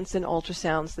science and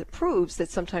ultrasounds that proves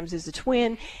that sometimes there's a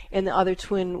twin and the other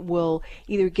twin will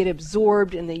either get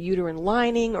absorbed in the uterine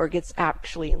lining or gets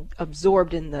actually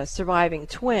absorbed in the surviving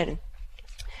twin.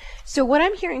 So what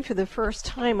I'm hearing for the first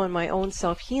time on my own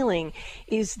self-healing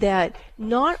is that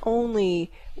not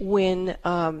only when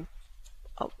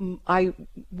I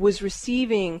was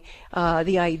receiving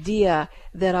the idea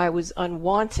that I was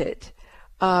unwanted,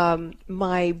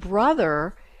 my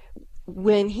brother,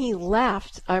 when he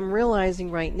left, I'm realizing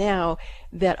right now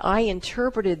that I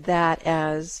interpreted that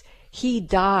as he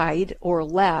died or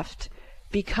left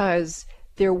because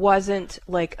there wasn't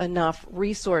like enough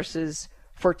resources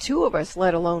for two of us,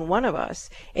 let alone one of us.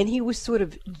 And he was sort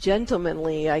of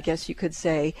gentlemanly, I guess you could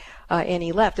say, and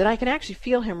he left. And I can actually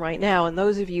feel him right now. And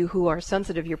those of you who are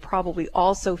sensitive, you're probably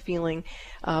also feeling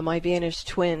my vanished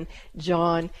twin,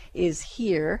 John, is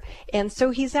here. And so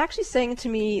he's actually saying to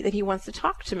me that he wants to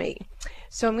talk to me.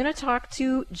 So I'm going to talk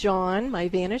to John, my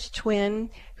vanished twin,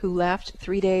 who left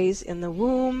 3 days in the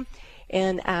womb,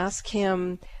 and ask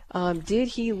him, did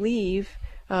he leave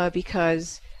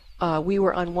because we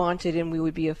were unwanted and we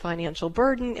would be a financial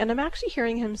burden? And I'm actually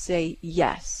hearing him say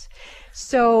yes.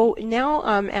 So now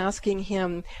I'm asking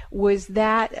him, was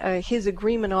that his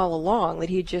agreement all along, that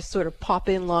he'd just sort of pop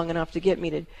in long enough to get me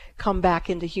to come back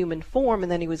into human form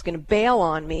and then he was going to bail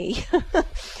on me?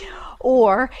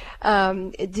 Or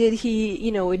did he,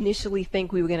 initially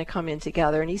think we were going to come in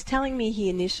together? And he's telling me he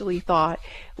initially thought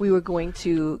we were going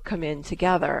to come in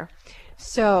together.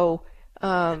 So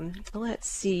let's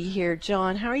see here,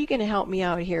 John, how are you going to help me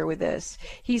out here with this?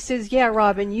 He says, yeah,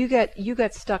 Robin, you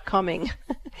got stuck coming.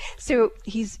 So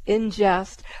he's in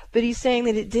jest, but he's saying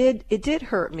that it did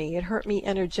hurt me. It hurt me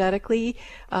energetically,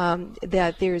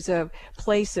 that there's a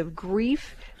place of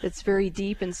grief that's very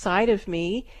deep inside of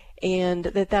me, and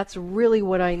that's really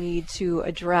what I need to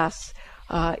address,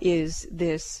 is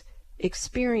this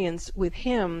experience with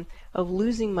him of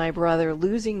losing my brother,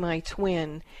 losing my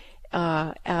twin,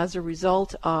 as a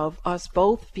result of us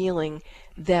both feeling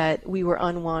that we were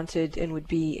unwanted and would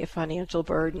be a financial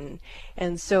burden.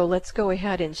 And so let's go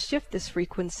ahead and shift this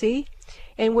frequency.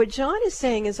 And what John is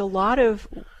saying is a lot of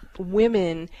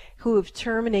women who have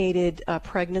terminated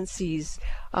pregnancies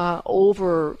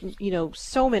over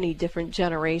so many different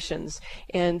generations,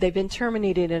 and they've been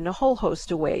terminated in a whole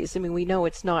host of ways. I mean, we know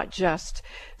it's not just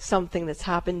something that's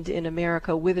happened in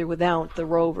America with or without the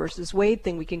Roe versus Wade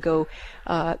thing. We can go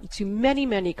to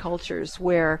many cultures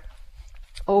where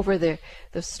over the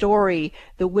story,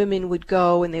 the women would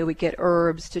go and they would get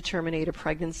herbs to terminate a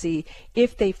pregnancy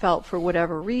if they felt for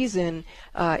whatever reason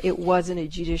it wasn't a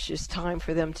judicious time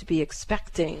for them to be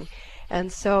expecting.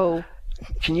 And so...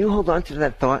 Can you hold on to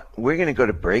that thought? We're going to go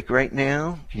to break right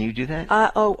now. Can you do that?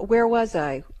 Where was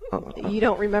I? You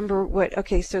don't remember what?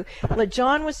 Okay, so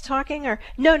John was talking, or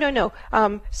no.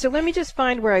 So let me just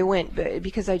find where I went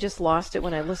because I just lost it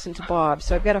when I listened to Bob.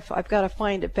 So I've got to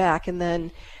find it back, and then.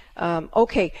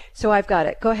 Okay, so I've got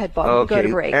it. Go ahead, Bob. Okay, we'll go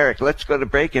to break. Eric, let's go to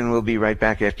break, and we'll be right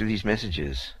back after these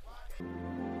messages.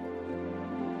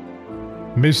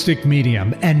 Mystic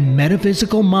medium and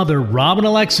metaphysical mother Robin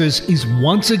Alexis is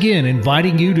once again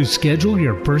inviting you to schedule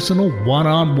your personal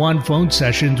one-on-one phone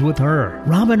sessions with her.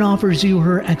 Robin offers you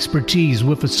her expertise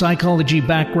with a psychology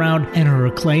background and her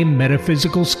acclaimed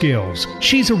metaphysical skills.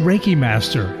 She's a Reiki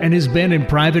master and has been in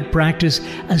private practice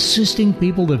assisting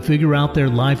people to figure out their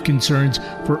life concerns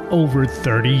for over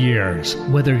 30 years.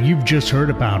 Whether you've just heard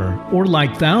about her or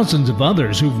like thousands of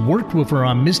others who've worked with her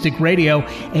on Mystic Radio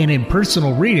and in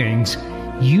personal readings,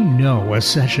 you know a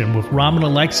session with Robin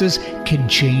Alexis can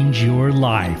change your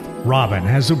life. Robin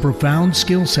has a profound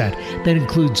skill set that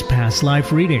includes past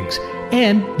life readings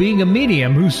and being a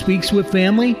medium who speaks with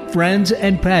family, friends,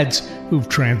 and pets who've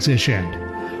transitioned.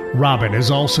 Robin is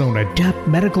also an adept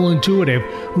medical intuitive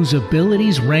whose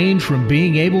abilities range from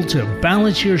being able to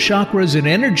balance your chakras and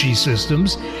energy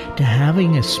systems to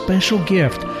having a special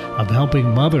gift of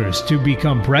helping mothers to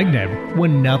become pregnant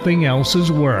when nothing else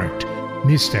has worked.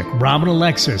 Mystic Robin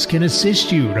Alexis can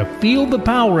assist you to feel the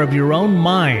power of your own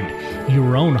mind,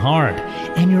 your own heart,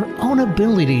 and your own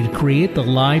ability to create the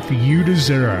life you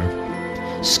deserve.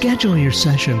 Schedule your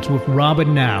sessions with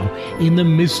Robin now in the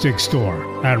Mystic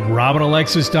Store at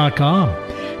RobinAlexis.com.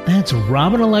 That's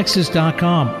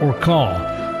RobinAlexis.com or call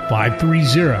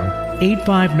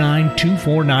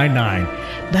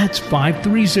 530-859-2499. That's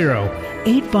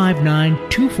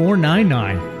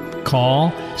 530-859-2499.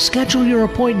 Call, schedule your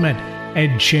appointment,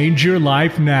 and change your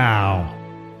life now.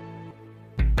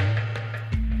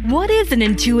 What is an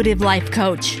intuitive life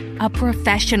coach? A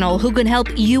professional who can help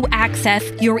you access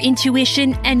your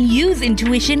intuition and use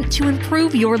intuition to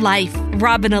improve your life.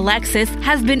 Robin Alexis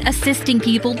has been assisting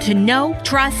people to know,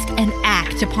 trust, and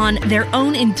act upon their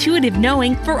own intuitive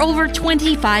knowing for over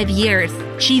 25 years.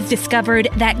 She's discovered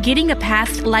that getting a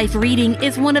past life reading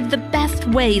is one of the best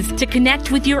ways to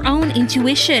connect with your own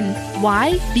intuition.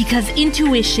 Why? Because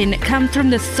intuition comes from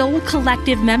the soul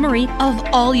collective memory of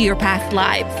all your past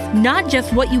lives, not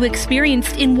just what you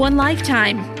experienced in one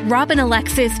lifetime. Robin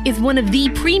Alexis is one of the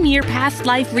premier past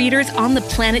life readers on the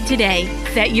planet today.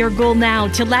 Set your goal now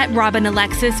to let Robin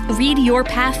Alexis read your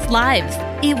past lives.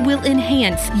 It will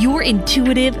enhance your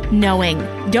intuitive knowing.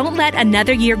 Don't let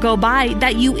another year go by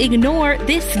that you ignore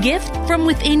this gift from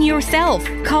within yourself.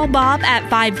 Call Bob at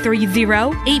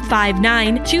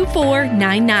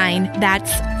 530-859-2499.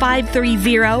 That's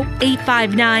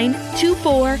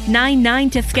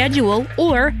 530-859-2499 to schedule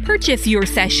or purchase your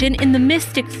session in the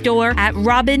Mystic Store at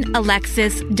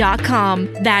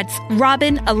RobinAlexis.com. That's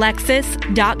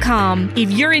RobinAlexis.com.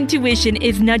 If your intuition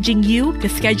is nudging you to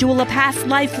schedule a past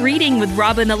life reading with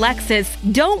Robin Alexis,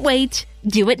 don't wait.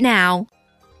 Do it now.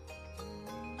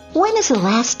 When is the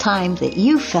last time that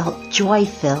you felt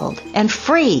joy-filled and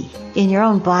free in your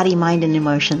own body, mind, and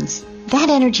emotions? That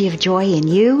energy of joy in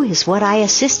you is what I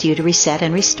assist you to reset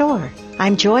and restore.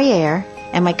 I'm Joy Air,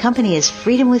 and my company is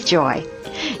Freedom with Joy,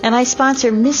 and I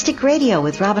sponsor Mystic Radio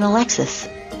with Robin Alexis.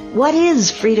 What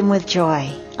is Freedom with Joy?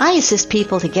 I assist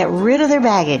people to get rid of their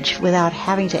baggage without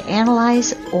having to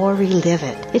analyze or relive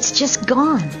it. It's just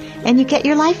gone, and you get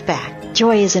your life back.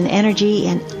 Joy is an energy,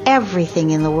 and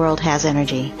everything in the world has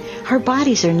energy. Our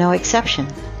bodies are no exception.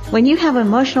 When you have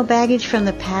emotional baggage from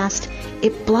the past,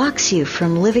 it blocks you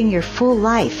from living your full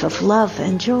life of love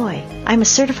and joy. I'm a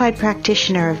certified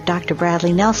practitioner of Dr.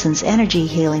 Bradley Nelson's energy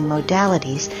healing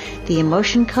modalities, the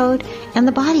emotion code and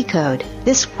the body code.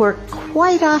 This work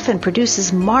quite often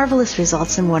produces marvelous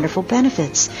results and wonderful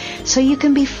benefits, so you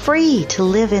can be free to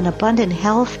live in abundant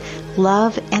health,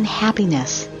 love, and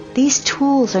happiness. These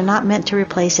tools are not meant to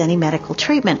replace any medical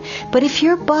treatment, but if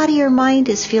your body or mind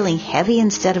is feeling heavy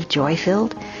instead of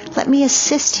joy-filled, let me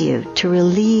assist you to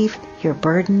relieve your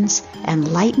burdens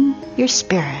and lighten your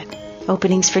spirit.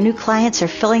 Openings for new clients are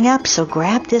filling up, so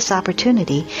grab this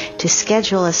opportunity to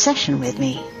schedule a session with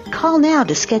me. Call now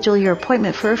to schedule your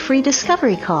appointment for a free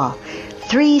discovery call.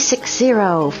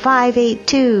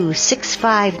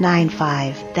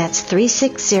 360-582-6595. That's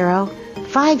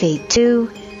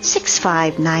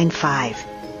 360-582-6595.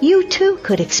 You too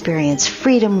could experience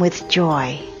freedom with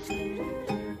joy.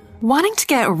 Wanting to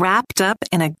get wrapped up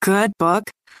in a good book?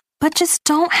 but just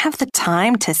don't have the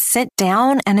time to sit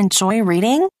down and enjoy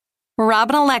reading?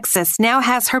 Robin Alexis now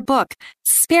has her book,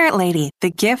 Spirit Lady,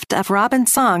 The Gift of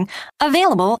Robin's Song,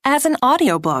 available as an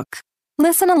audiobook.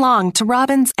 Listen along to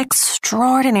Robin's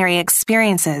extraordinary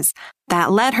experiences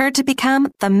that led her to become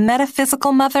the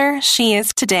metaphysical mother she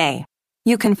is today.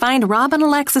 You can find Robin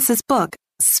Alexis's book,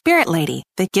 Spirit Lady,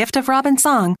 The Gift of Robin's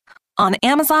Song, on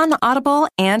Amazon, Audible,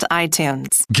 and iTunes.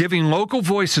 Giving local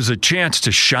voices a chance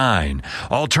to shine.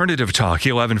 Alternative Talk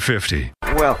 1150.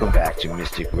 Welcome back to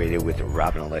Mystic Radio with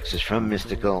Robin Alexis from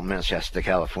mystical Manchester,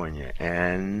 California.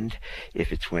 And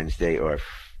if it's Wednesday or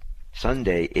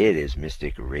Sunday, it is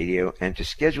Mystic Radio. And to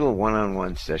schedule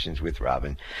one-on-one sessions with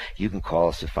Robin, you can call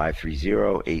us at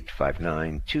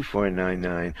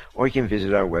 530-859-2499, or you can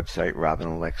visit our website,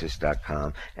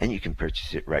 robinalexis.com, and you can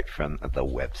purchase it right from the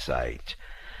website.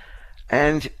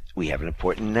 And we have an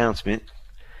important announcement.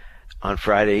 On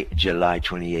Friday, July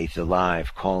 28th, the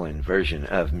live call-in version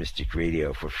of Mystic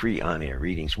Radio for free on-air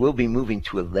readings will be moving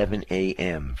to 11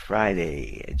 a.m.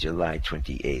 Friday, July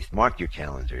 28th. Mark your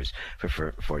calendars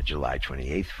for July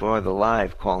 28th for the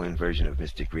live call-in version of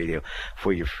Mystic Radio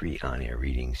for your free on-air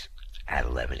readings at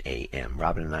 11 a.m.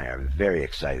 Robin and I are very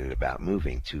excited about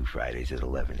moving to Fridays at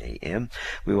 11 a.m.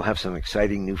 We will have some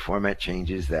exciting new format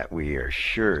changes that we are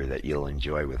sure that you'll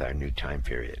enjoy with our new time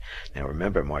period. Now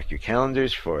remember, mark your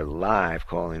calendars for a live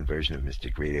call-in version of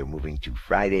Mystic Radio moving to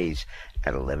Fridays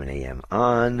at 11 a.m.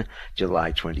 on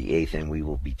July 28th, and we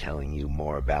will be telling you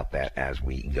more about that as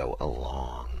we go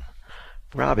along.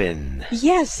 Robin.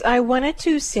 Yes, I wanted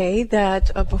to say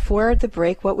that before the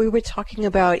break, what we were talking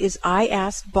about is I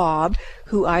asked Bob,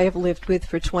 who I have lived with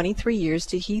for 23 years,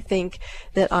 did he think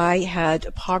that I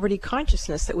had poverty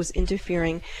consciousness that was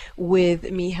interfering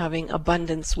with me having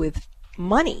abundance with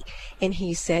money? And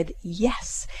he said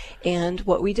yes. And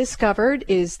what we discovered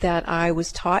is that I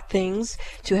was taught things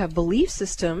to have belief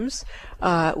systems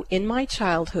in my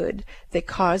childhood that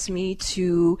caused me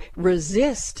to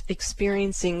resist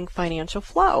experiencing financial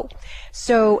flow.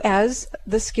 So as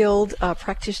the skilled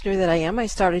practitioner that I am, I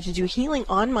started to do healing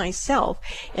on myself,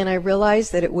 and I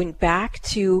realized that it went back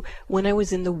to when I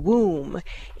was in the womb.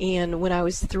 And when I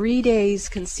was 3 days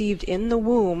conceived in the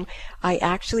womb, I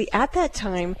actually at that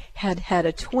time had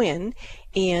a twin,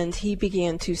 and he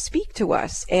began to speak to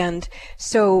us. And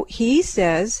so he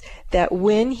says that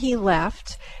when he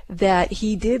left, that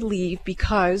he did leave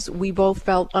because we both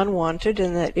felt unwanted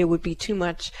and that it would be too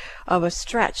much of a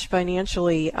stretch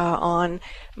financially on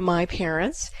my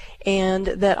parents, and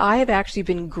that I have actually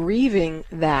been grieving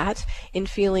that and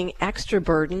feeling extra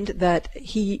burdened that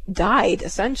he died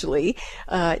essentially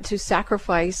to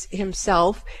sacrifice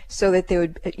himself so that there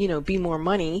would be more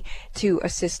money to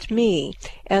assist me.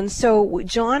 And so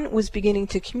John was beginning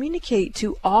to communicate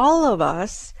to all of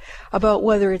us about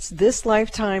whether it's this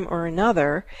lifetime or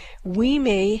another, we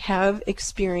may have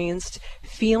experienced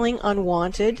feeling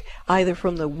unwanted either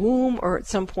from the womb or at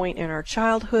some point in our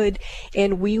childhood,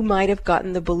 and we might have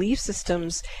gotten the belief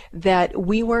systems that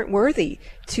we weren't worthy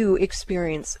to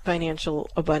experience financial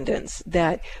abundance,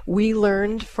 that we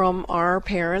learned from our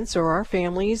parents or our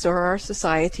families or our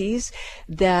societies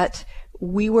that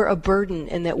we were a burden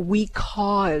and that we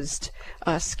caused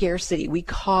scarcity, we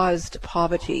caused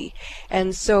poverty.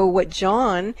 And so what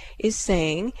John is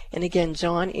saying, and again,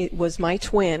 John was my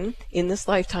twin in this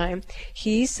lifetime,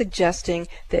 he's suggesting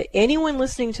that anyone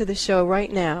listening to the show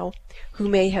right now who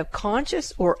may have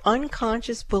conscious or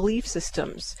unconscious belief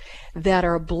systems that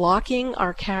are blocking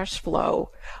our cash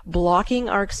flow, blocking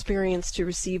our experience to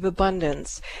receive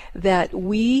abundance, that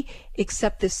we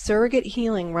accept this surrogate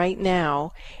healing right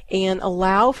now and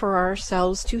allow for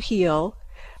ourselves to heal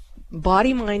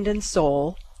body, mind, and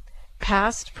soul,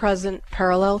 past, present,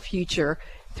 parallel, future,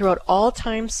 throughout all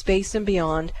time, space, and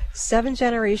beyond, 7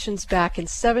 generations back and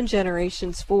 7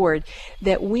 generations forward,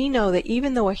 that we know that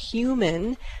even though a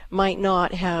human might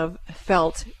not have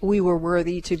felt we were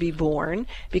worthy to be born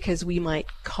because we might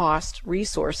cost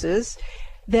resources,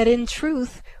 that in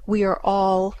truth we are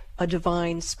all a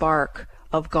divine spark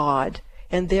of God,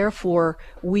 and therefore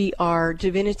we are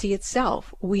divinity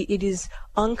itself. It is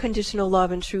unconditional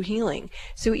love and true healing.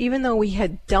 So even though we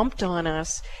had dumped on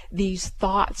us these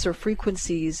thoughts or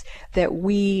frequencies that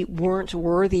we weren't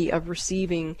worthy of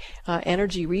receiving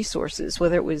energy resources,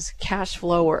 whether it was cash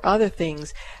flow or other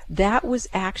things, that was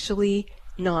actually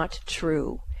not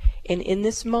true. And in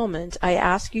this moment, I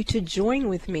ask you to join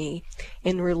with me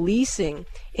in releasing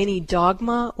any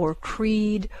dogma or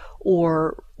creed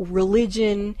or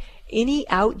religion, any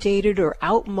outdated or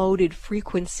outmoded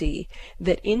frequency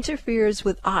that interferes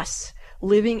with us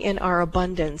living in our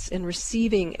abundance and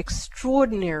receiving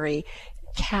extraordinary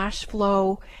cash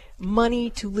flow, money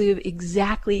to live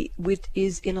exactly what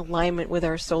is in alignment with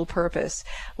our soul purpose.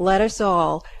 Let us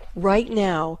all right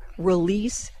now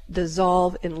release,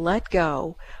 dissolve, and let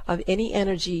go of any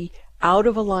energy out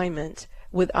of alignment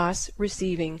with us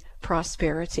receiving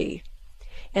prosperity.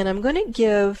 And I'm going to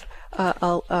give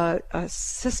a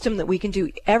system that we can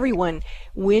do. Everyone,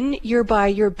 when you're by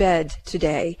your bed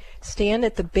today, stand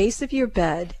at the base of your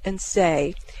bed and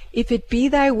say, "If it be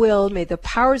thy will, may the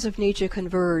powers of nature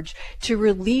converge to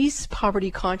release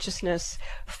poverty consciousness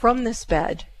from this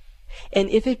bed. And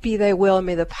if it be thy will,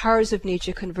 may the powers of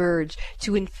nature converge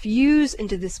to infuse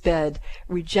into this bed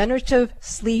regenerative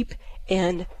sleep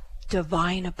and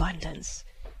divine abundance."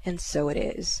 And so it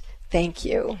is. Thank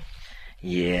you.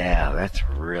 Yeah, that's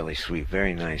really sweet.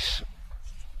 Very nice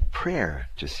prayer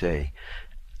to say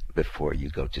before you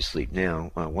go to sleep.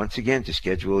 Now, once again, to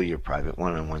schedule your private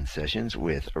one-on-one sessions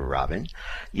with Robin,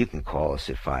 you can call us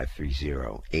at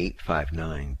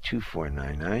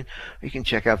 530-859-2499, or you can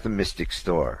check out the Mystic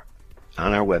Store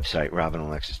on our website,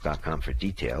 robinalexis.com, for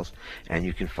details, and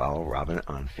you can follow Robin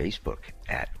on Facebook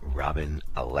at Robin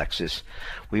Alexis.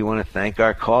 We want to thank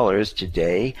our callers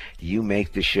today. You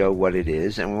make the show what it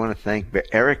is, and we want to thank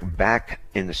Eric back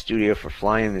in the studio for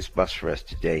flying this bus for us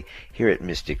today here at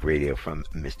Mystic Radio from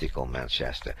mystical Mount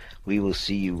Shasta. We will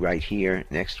see you right here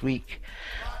next week,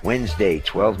 Wednesday,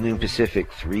 12 noon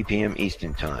Pacific, 3 p.m.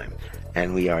 Eastern Time.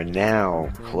 And we are now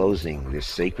closing this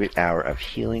sacred hour of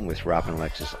healing with Robin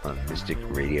Alexis on Mystic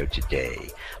Radio today.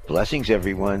 Blessings,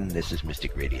 everyone. This is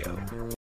Mystic Radio.